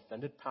before the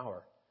offended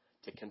power,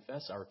 to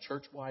confess our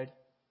church-wide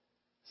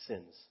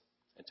sins,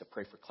 and to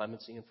pray for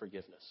clemency and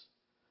forgiveness.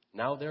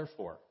 Now,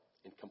 therefore,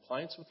 in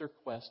compliance with the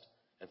request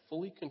and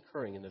fully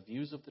concurring in the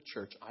views of the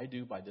church, I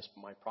do by this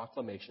my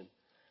proclamation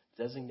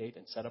designate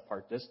and set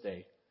apart this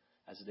day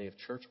as a day of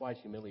church-wide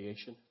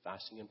humiliation,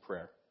 fasting, and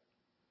prayer.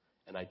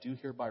 And I do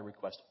hereby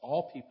request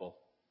all people,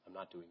 I'm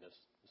not doing this,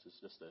 this is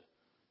just a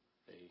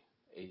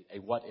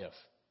what if.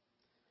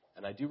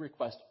 And I do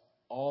request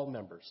all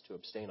members to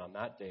abstain on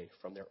that day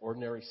from their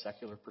ordinary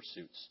secular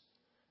pursuits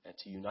and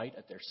to unite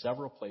at their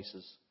several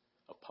places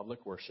of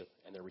public worship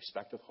and their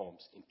respective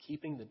homes in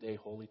keeping the day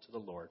holy to the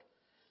Lord,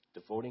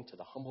 devoting to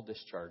the humble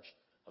discharge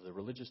of the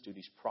religious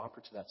duties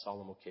proper to that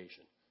solemn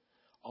occasion.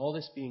 All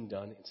this being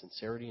done in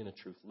sincerity and in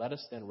truth, let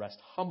us then rest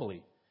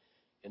humbly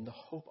in the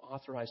hope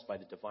authorized by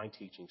the divine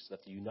teachings, so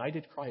that the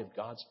united cry of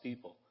God's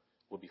people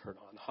will be heard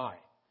on high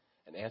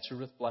and answered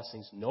with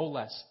blessings no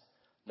less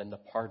than the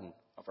pardon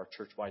of our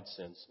church-wide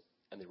sins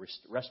and the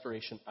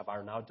restoration of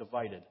our now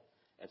divided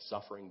and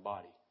suffering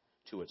body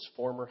to its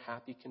former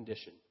happy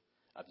condition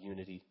of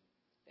unity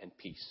and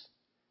peace.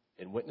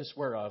 In witness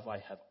whereof I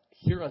have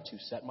hereunto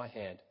set my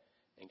hand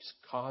and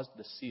caused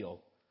the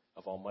seal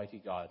of Almighty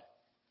God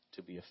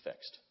to be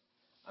affixed.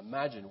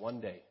 Imagine one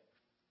day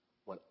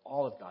when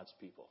all of God's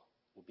people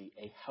will be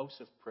a house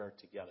of prayer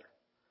together.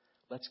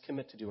 Let's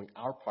commit to doing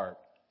our part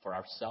for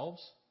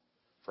ourselves,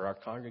 for our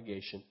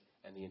congregation,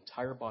 and the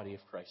entire body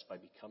of Christ by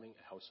becoming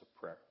a house of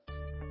prayer.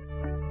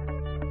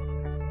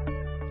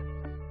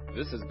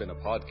 This has been a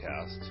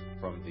podcast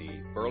from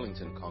the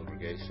Burlington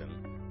congregation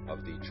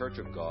of the Church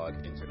of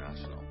God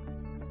International.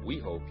 We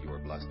hope you are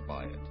blessed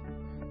by it.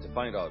 To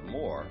find out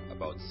more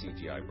about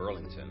CGI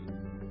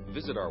Burlington,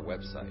 visit our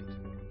website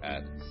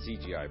at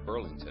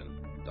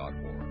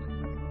cgiburlington.org.